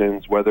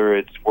interceptions, whether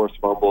it's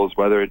forced fumbles,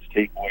 whether it's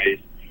takeaways,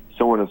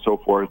 so on and so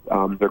forth.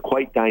 They're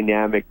quite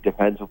dynamic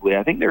defensively.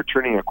 I think they're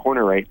turning a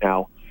corner right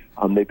now.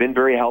 They've been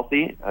very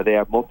healthy. They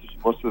have most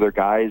of their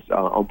guys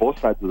on both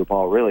sides of the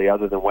ball, really,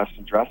 other than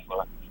Weston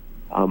Dressler.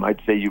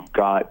 I'd say you've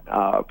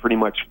got pretty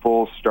much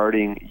full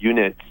starting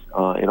units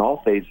in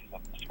all phases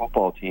of this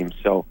football team.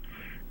 So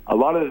a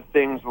lot of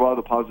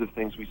the positive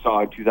things we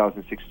saw in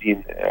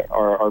 2016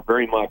 are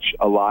very much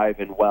alive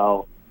and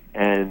well,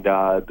 and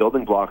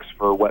building blocks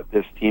for what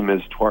this team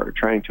is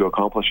trying to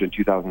accomplish in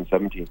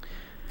 2017.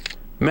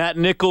 Matt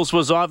Nichols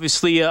was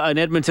obviously an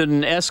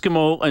Edmonton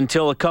Eskimo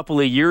until a couple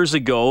of years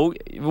ago.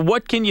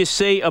 What can you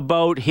say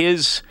about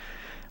his...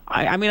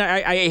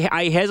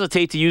 I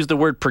hesitate to use the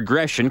word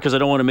progression because I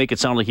don't want to make it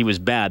sound like he was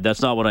bad.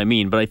 That's not what I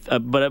mean. But I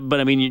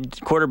mean,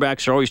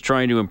 quarterbacks are always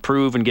trying to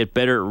improve and get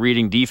better at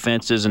reading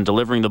defenses and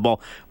delivering the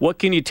ball. What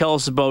can you tell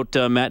us about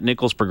Matt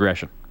Nichols'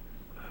 progression?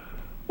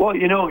 Well,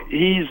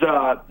 he's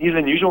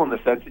unusual in the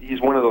sense that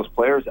he's one of those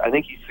players. I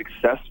think he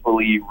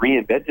successfully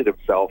reinvented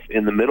himself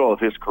in the middle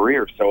of his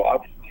career. So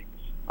obviously,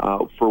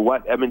 for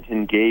what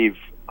Edmonton gave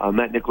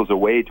Matt Nichols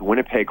away to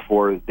Winnipeg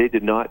for, they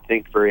did not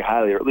think very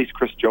highly, or at least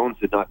Chris Jones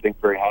did not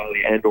think very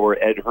highly, and or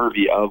Ed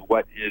Hervey, of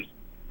what his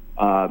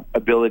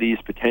abilities,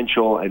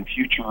 potential, and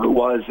future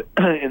was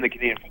in the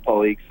Canadian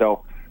Football League.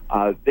 So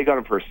they got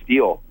him for a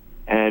steal.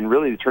 And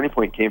really the turning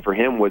point came for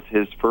him was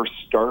his first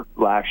start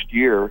last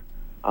year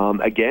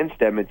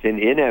against Edmonton,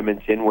 in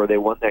Edmonton, where they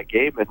won that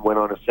game and went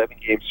on a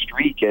 7-game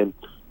streak. And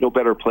no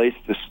better place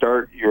to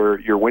start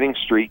your winning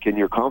streak and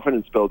your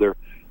confidence builder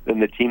than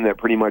the team that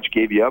pretty much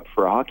gave you up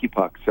for a hockey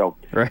puck. So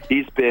right.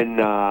 He's been,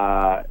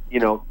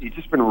 he's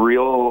just been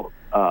real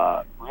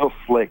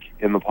slick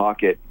in the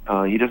pocket.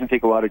 He doesn't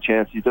take a lot of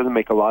chances. He doesn't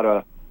make a lot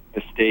of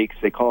mistakes.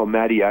 They call him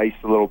Matty Ice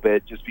a little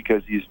bit just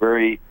because he's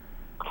very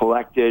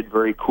collected,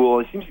 very cool.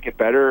 He seems to get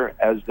better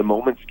as the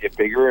moments get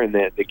bigger and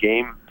the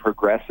game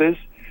progresses.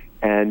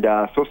 And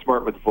so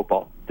smart with the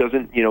football.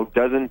 Doesn't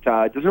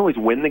always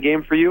win the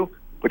game for you,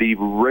 but he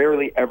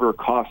rarely ever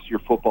costs your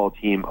football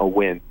team a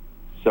win.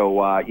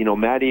 So,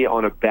 Matty,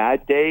 on a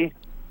bad day,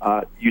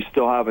 you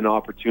still have an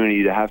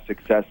opportunity to have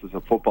success as a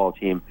football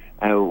team.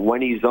 And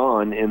when he's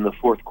on in the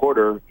fourth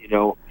quarter,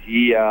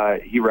 he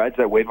rides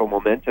that wave of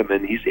momentum,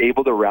 and he's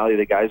able to rally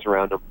the guys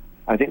around him.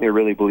 I think they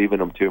really believe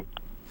in him, too.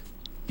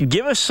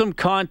 Give us some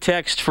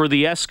context for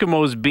the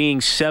Eskimos being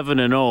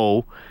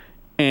 7-0.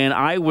 And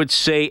I would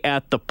say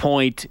at the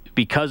point,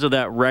 because of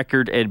that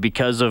record and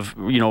because of,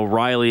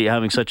 Riley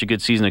having such a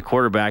good season at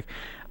quarterback,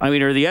 I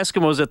mean, are the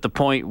Eskimos at the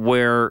point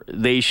where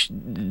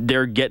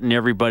they're getting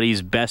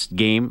everybody's best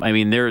game? I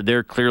mean,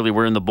 they're clearly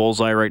we're in the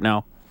bullseye right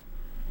now.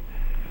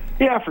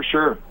 Yeah, for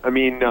sure. I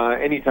mean,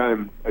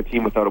 anytime a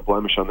team without a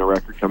blemish on the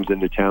record comes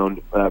into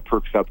town,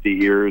 perks up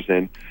the ears.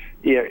 And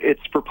yeah,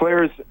 it's for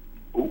players,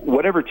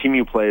 whatever team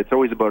you play, it's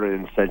always about an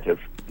incentive.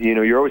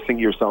 You're always thinking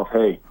to yourself,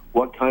 hey,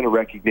 what kind of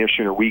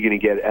recognition are we going to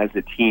get as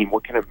a team?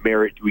 What kind of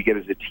merit do we get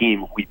as a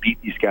team if we beat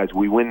these guys,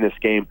 we win this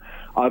game?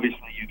 Obviously,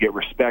 you get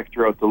respect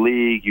throughout the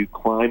league. You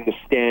climb the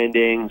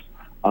standings.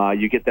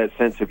 You get that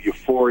sense of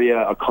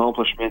euphoria,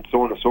 accomplishment,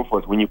 so on and so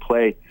forth when you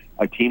play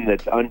a team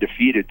that's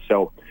undefeated.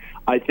 So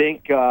I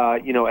think,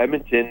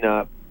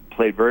 Edmonton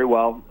played very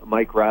well.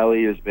 Mike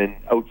Riley has been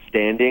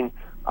outstanding.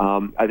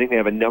 I think they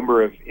have a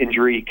number of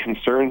injury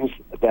concerns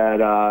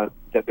that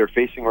they're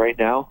facing right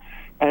now.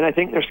 And I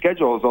think their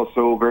schedule has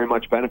also very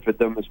much benefit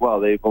them as well.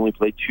 They've only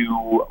played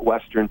 2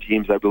 Western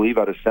teams, I believe,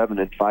 out of 7,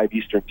 and 5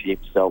 Eastern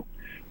teams. So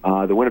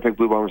the Winnipeg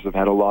Blue Bombers have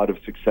had a lot of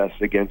success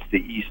against the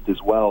East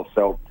as well.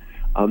 So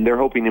they're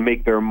hoping to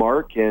make their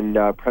mark and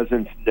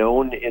presence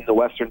known in the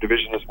Western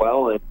Division as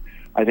well. And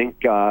I think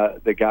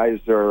the guys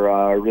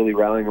are really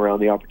rallying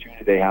around the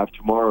opportunity they have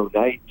tomorrow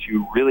night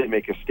to really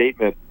make a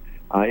statement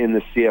in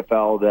the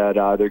CFL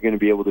that they're going to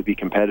be able to be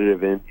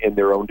competitive in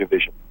their own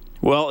division.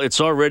 Well, it's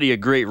already a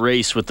great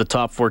race with the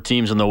top 4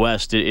 teams in the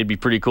West. It'd be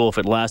pretty cool if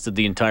it lasted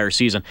the entire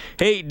season.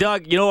 Hey,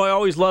 Doug, I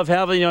always love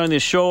having you on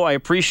this show. I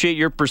appreciate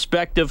your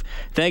perspective.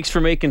 Thanks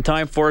for making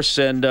time for us,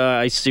 and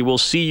we'll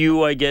see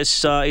you, I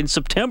guess, in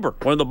September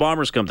when the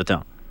Bombers come to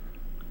town.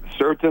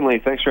 Certainly.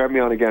 Thanks for having me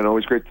on again.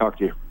 Always great to talk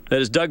to you. That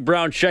is Doug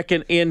Brown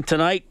checking in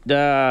tonight.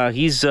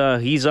 He's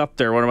up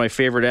there, one of my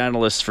favorite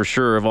analysts for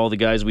sure of all the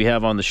guys we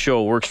have on the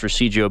show. Works for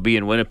CJOB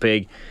in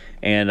Winnipeg,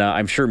 and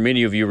I'm sure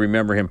many of you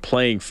remember him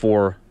playing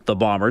for the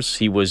Bombers.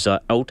 He was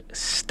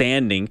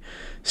outstanding.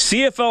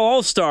 CFL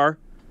All-Star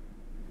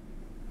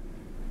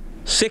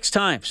 6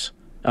 times.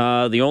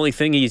 The only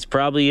thing he's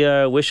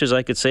probably wishes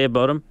I could say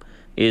about him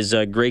is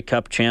a Grey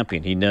Cup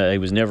champion. He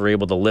was never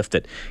able to lift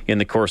it in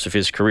the course of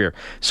his career.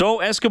 So,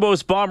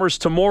 Eskimos Bombers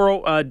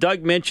tomorrow.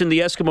 Doug mentioned the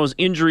Eskimos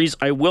injuries.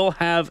 I will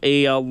have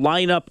a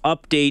lineup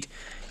update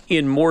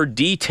in more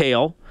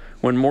detail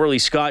when Morley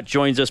Scott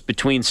joins us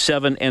between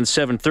 7 and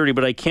 7:30.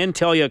 But I can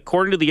tell you,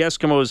 according to the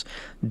Eskimos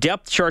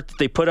depth chart that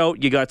they put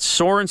out, you got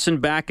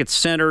Sorensen back at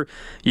center,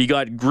 you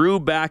got Grew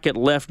back at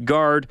left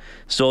guard,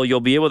 so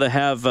you'll be able to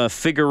have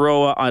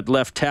Figueroa at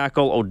left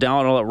tackle,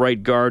 O'Donnell at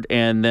right guard,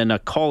 and then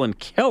Colin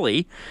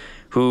Kelly,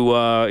 who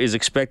is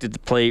expected to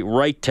play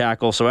right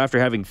tackle. So after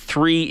having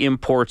 3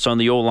 imports on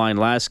the O-line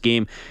last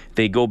game,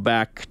 they go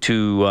back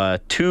to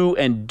 2,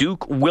 and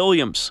Duke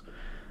Williams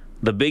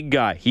the big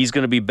guy. He's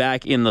going to be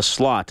back in the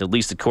slot, at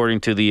least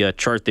according to the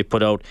chart they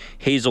put out.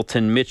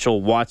 Hazelton,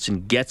 Mitchell,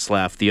 Watson,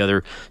 Getzlaff, the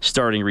other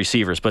starting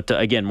receivers. But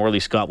again, Morley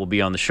Scott will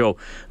be on the show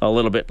a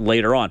little bit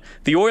later on.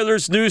 The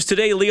Oilers news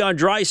today, Leon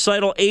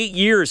Draisaitl, 8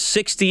 years,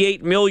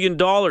 $68 million.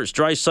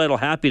 Draisaitl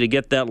happy to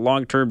get that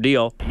long-term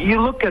deal.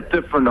 You look at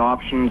different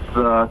options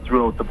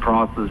throughout the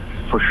process,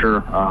 for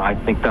sure. I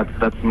think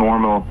that's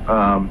normal.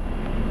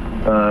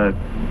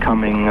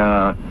 Coming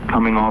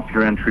off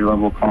your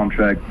entry-level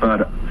contract,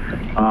 but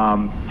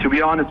to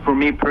be honest, for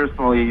me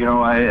personally, you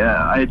know,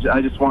 I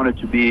just wanted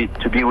to be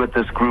with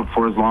this group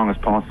for as long as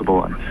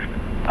possible. And,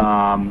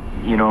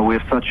 you know, we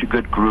have such a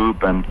good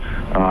group, and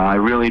I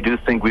really do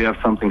think we have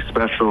something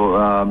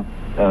special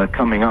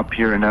coming up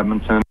here in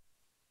Edmonton.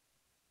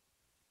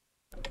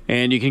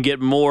 And you can get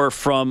more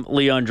from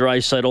Leon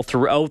Draisaitl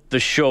throughout the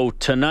show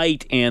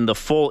tonight and the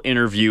full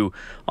interview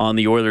on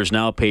the Oilers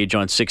Now page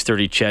on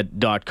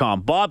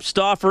 630ched.com. Bob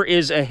Stauffer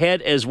is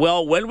ahead as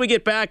well. When we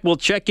get back, we'll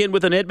check in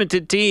with an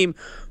Edmonton team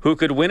who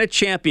could win a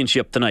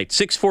championship tonight.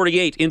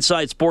 6:48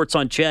 Inside Sports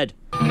on Ched.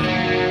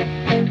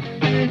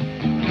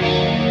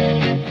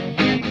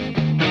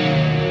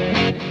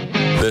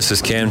 This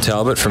is Cam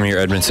Talbot from your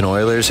Edmonton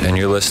Oilers, and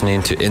you're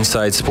listening to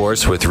Inside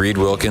Sports with Reed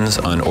Wilkins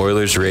on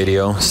Oilers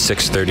Radio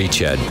 630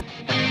 Ched.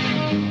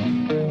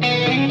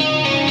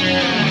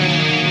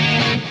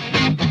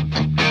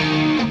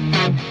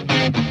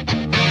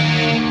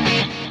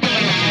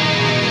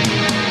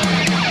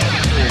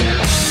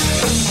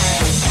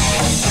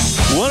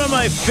 One of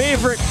my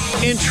favorite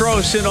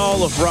intros in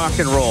all of rock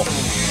and roll.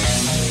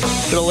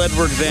 Little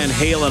Edward Van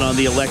Halen on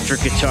the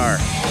electric guitar.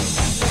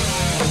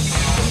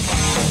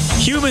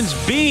 Humans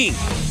Being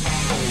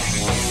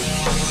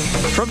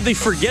from the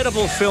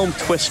forgettable film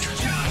Twister.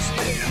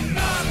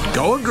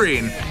 Going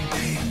green.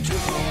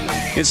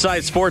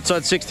 Inside Sports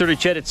on 630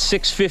 Ched at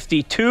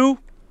 6:52.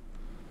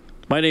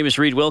 My name is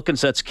Reed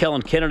Wilkins. That's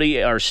Kellen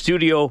Kennedy, our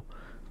studio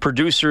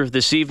producer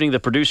this evening. The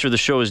producer of the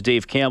show is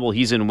Dave Campbell.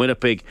 He's in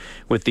Winnipeg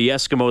with the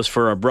Eskimos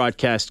for our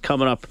broadcast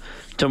coming up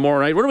tomorrow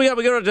night. What do we got?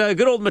 We got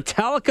good old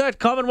Metallica at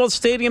Commonwealth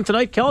Stadium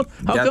tonight, Kellen.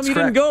 How come you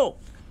didn't go?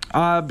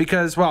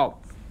 Because, well,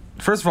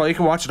 first of all, you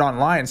can watch it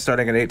online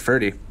starting at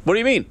 8:30. What do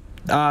you mean?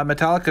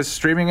 Metallica's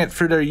streaming it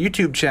through their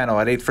YouTube channel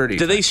at 8:30.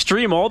 Do they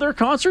stream all their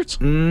concerts?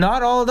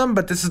 Not all of them,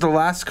 but this is the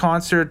last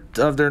concert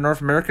of their North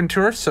American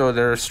tour, so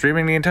they're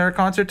streaming the entire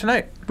concert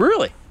tonight.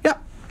 Really? Yeah.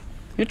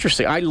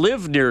 Interesting. I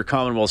live near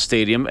Commonwealth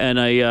Stadium, and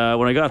I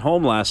when I got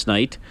home last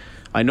night,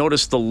 I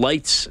noticed the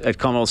lights at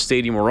Commonwealth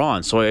Stadium were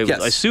on, so I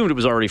assumed it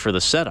was already for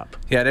the setup.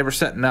 Yeah, they were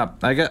setting up.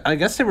 I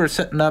guess they were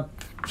setting up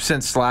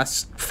since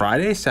last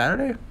Friday,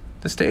 Saturday.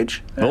 The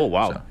stage. Oh,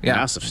 wow. So, yeah,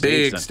 massive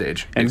stage. Big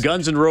stage. And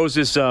Guns N'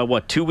 Roses,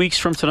 2 weeks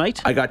from tonight?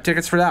 I got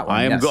tickets for that one.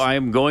 I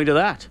am going to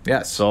that.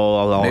 Yes. So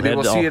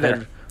I'll see you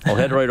there. I'll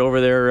head right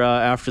over there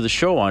after the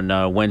show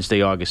on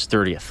Wednesday, August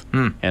 30th,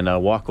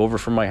 and walk over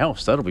from my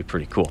house. That'll be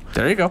pretty cool.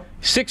 There you go.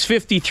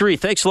 6:53.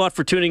 Thanks a lot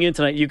for tuning in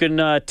tonight. You can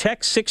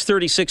text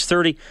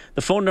 630-630.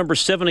 The phone number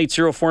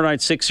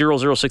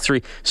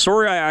 780-496-0063.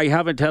 Sorry I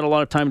haven't had a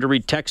lot of time to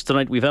read text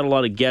tonight. We've had a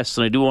lot of guests,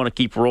 and I do want to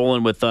keep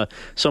rolling with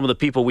some of the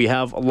people we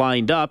have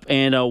lined up.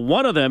 And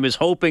one of them is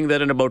hoping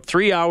that in about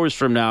 3 hours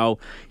from now,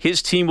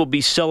 his team will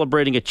be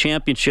celebrating a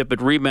championship at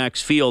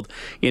Remax Field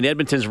in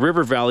Edmonton's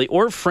River Valley.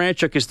 Orv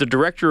Franchuk is the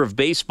director of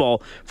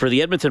baseball for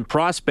the Edmonton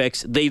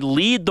Prospects. They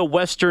lead the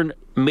Western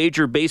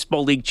Major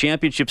Baseball League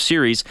Championship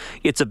Series.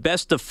 It's a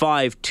best of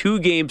 5,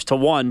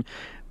 2-1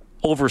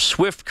 over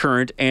Swift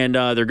Current, and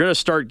they're going to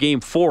start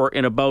Game 4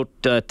 in about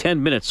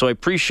 10 minutes. So I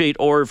appreciate,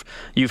 Orv,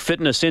 you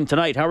fitting us in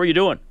tonight. How are you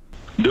doing?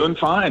 Doing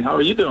fine. How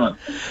are you doing?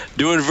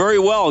 Doing very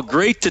well.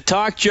 Great to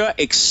talk to you.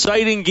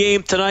 Exciting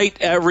game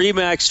tonight at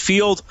Remax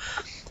Field.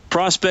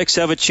 Prospects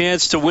have a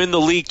chance to win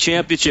the league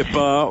championship.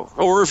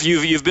 Or if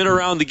you've been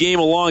around the game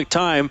a long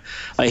time,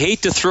 I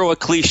hate to throw a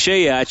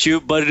cliche at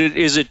you, but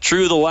is it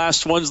true the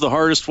last one's the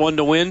hardest one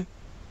to win?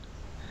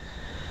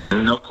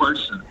 No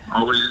question.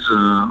 Always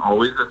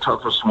the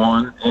toughest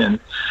one, and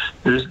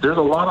there's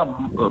a lot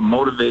of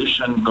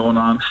motivation going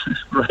on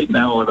right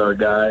now with our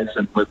guys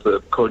and with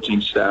the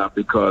coaching staff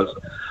because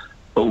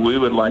we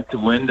would like to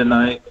win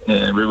tonight,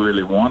 and we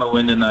really want to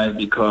win tonight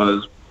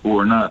because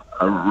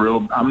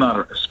I'm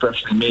not,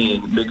 especially me,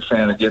 a big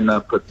fan of getting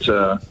up at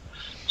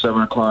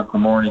 7 o'clock in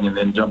the morning and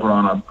then jumping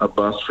on a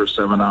bus for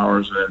 7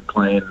 hours and then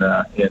playing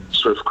in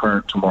Swift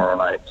Current tomorrow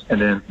night.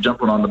 And then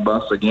jumping on the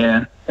bus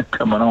again and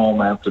coming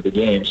home after the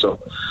game.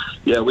 So,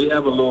 yeah, we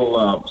have a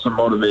little some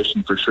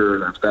motivation for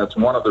sure. That's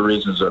one of the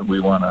reasons that we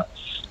want to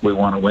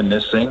win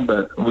this thing,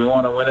 but we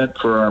want to win it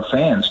for our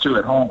fans, too,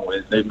 at home.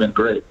 They've been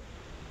great.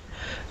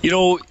 You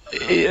know,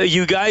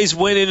 you guys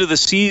went into the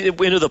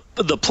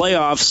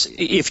playoffs.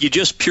 If you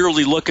just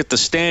purely look at the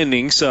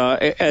standings,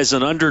 as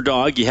an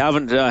underdog, you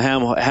haven't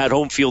had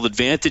home field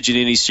advantage in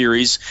any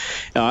series,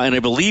 and I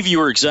believe you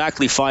were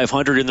exactly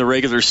 500 in the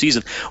regular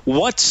season.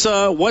 What's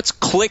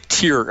clicked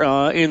here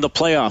in the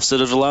playoffs that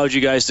has allowed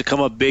you guys to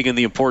come up big in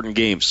the important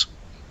games?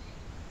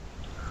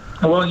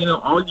 Well, you know,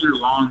 all year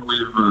long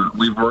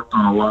we've worked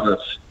on a lot of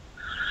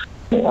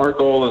our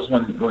goal is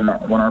when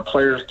our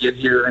players get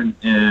here in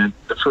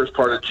the first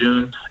part of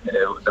June,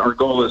 our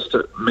goal is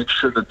to make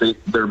sure that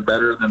they're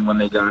better than when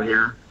they got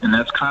here, and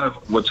that's kind of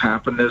what's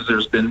happened. Is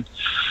there's been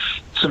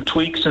some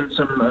tweaks and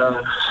some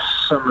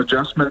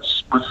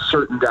adjustments with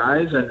certain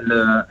guys, and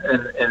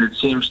it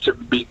seems to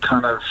be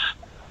kind of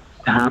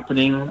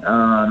happening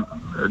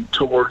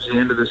towards the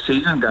end of the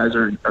season. Guys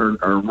are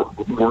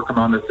working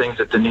on the things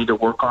that they need to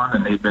work on,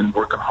 and they've been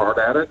working hard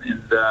at it,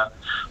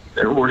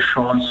 and we're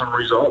showing some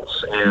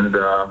results. And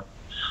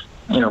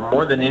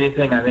more than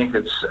anything, I think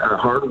it's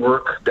hard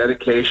work,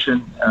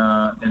 dedication,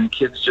 and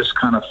kids just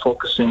kind of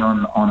focusing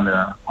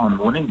on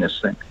winning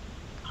this thing.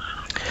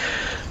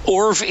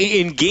 Or if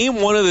in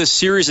game one of the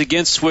series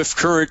against Swift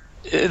Current,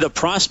 the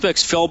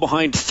Prospects fell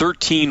behind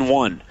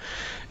 13-1.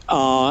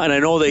 And I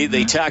know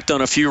they tacked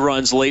on a few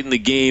runs late in the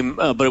game,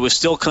 but it was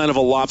still kind of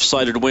a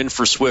lopsided win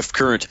for Swift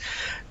Current.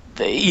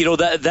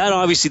 That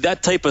obviously,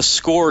 that type of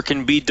score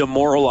can be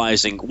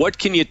demoralizing. What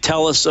can you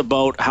tell us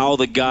about how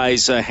the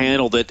guys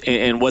handled it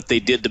and what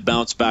they did to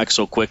bounce back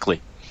so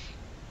quickly?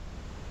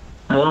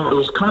 Well, it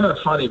was kind of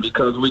funny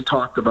because we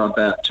talked about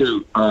that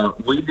too.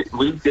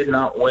 We did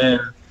not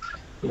win.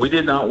 We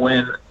did not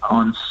win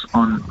on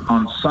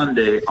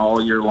Sunday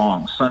all year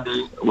long.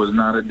 Sunday was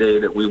not a day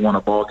that we won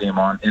a ball game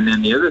on. And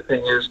then the other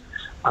thing is,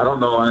 I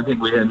don't know, I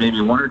think we had maybe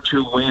one or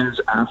two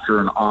wins after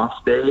an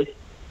off day.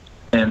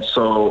 And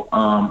so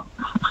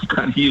we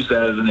kind of used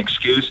that as an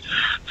excuse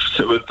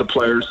with the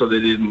players so they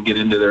didn't get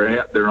into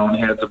their own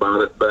heads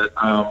about it. But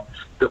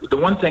the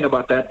one thing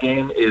about that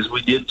game is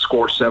we did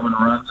score 7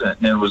 runs,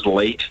 and it was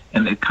late,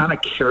 and it kind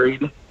of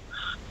carried –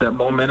 that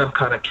momentum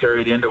kind of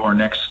carried into our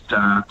next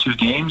 2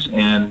 games,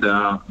 and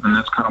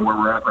that's kind of where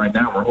we're at right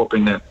now. We're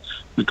hoping that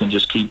we can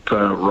just keep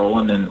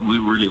rolling, and we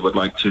really would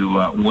like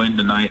to win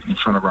tonight in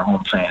front of our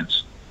home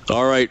fans.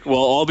 All right.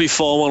 Well, I'll be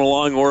following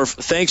along, Orf.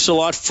 Thanks a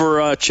lot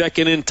for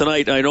checking in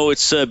tonight. I know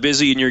it's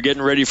busy and you're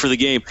getting ready for the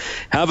game.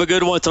 Have a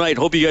good one tonight.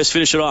 Hope you guys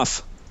finish it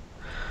off.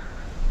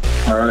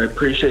 All right,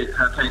 appreciate it.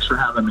 Thanks for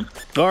having me.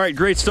 All right,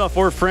 great stuff.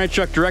 Orf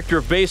Franchuk, Director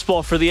of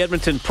Baseball for the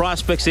Edmonton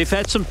Prospects. They've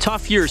had some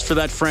tough years for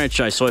that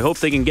franchise, so I hope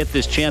they can get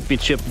this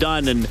championship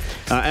done. And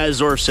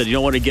as Orf said, you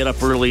don't want to get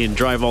up early and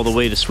drive all the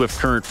way to Swift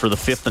Current for the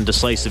 5th and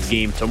decisive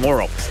game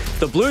tomorrow.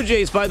 The Blue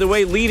Jays, by the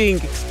way, leading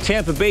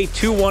Tampa Bay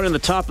 2-1 in the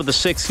top of the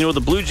 6th. You know,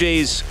 the Blue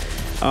Jays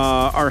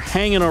are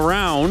hanging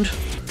around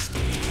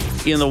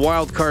in the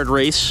wild card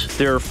race.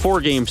 They're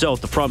 4 games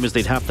out. The problem is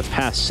they'd have to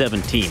pass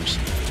 7 teams.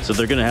 So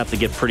they're going to have to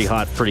get pretty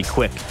hot pretty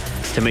quick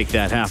to make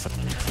that happen.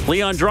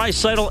 Leon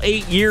Draisaitl,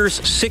 8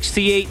 years,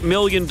 $68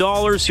 million.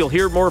 You'll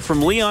hear more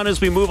from Leon as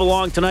we move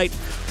along tonight.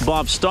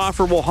 Bob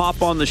Stauffer will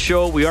hop on the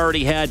show. We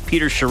already had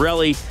Peter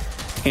Chiarelli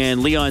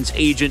and Leon's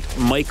agent,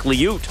 Mike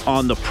Liut,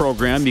 on the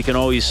program. You can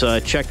always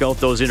check out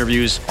those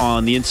interviews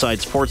on the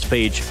Inside Sports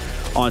page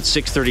on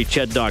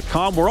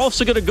 630ched.com. We're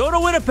also going to go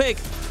to Winnipeg.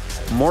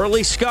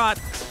 Morley Scott.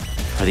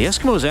 Are the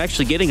Eskimos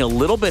actually getting a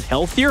little bit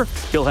healthier?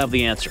 He'll have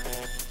the answer.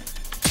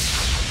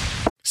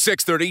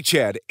 630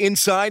 CHED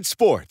Inside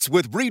Sports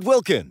with Reed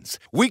Wilkins.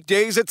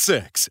 Weekdays at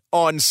 6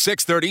 on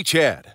 630 CHED.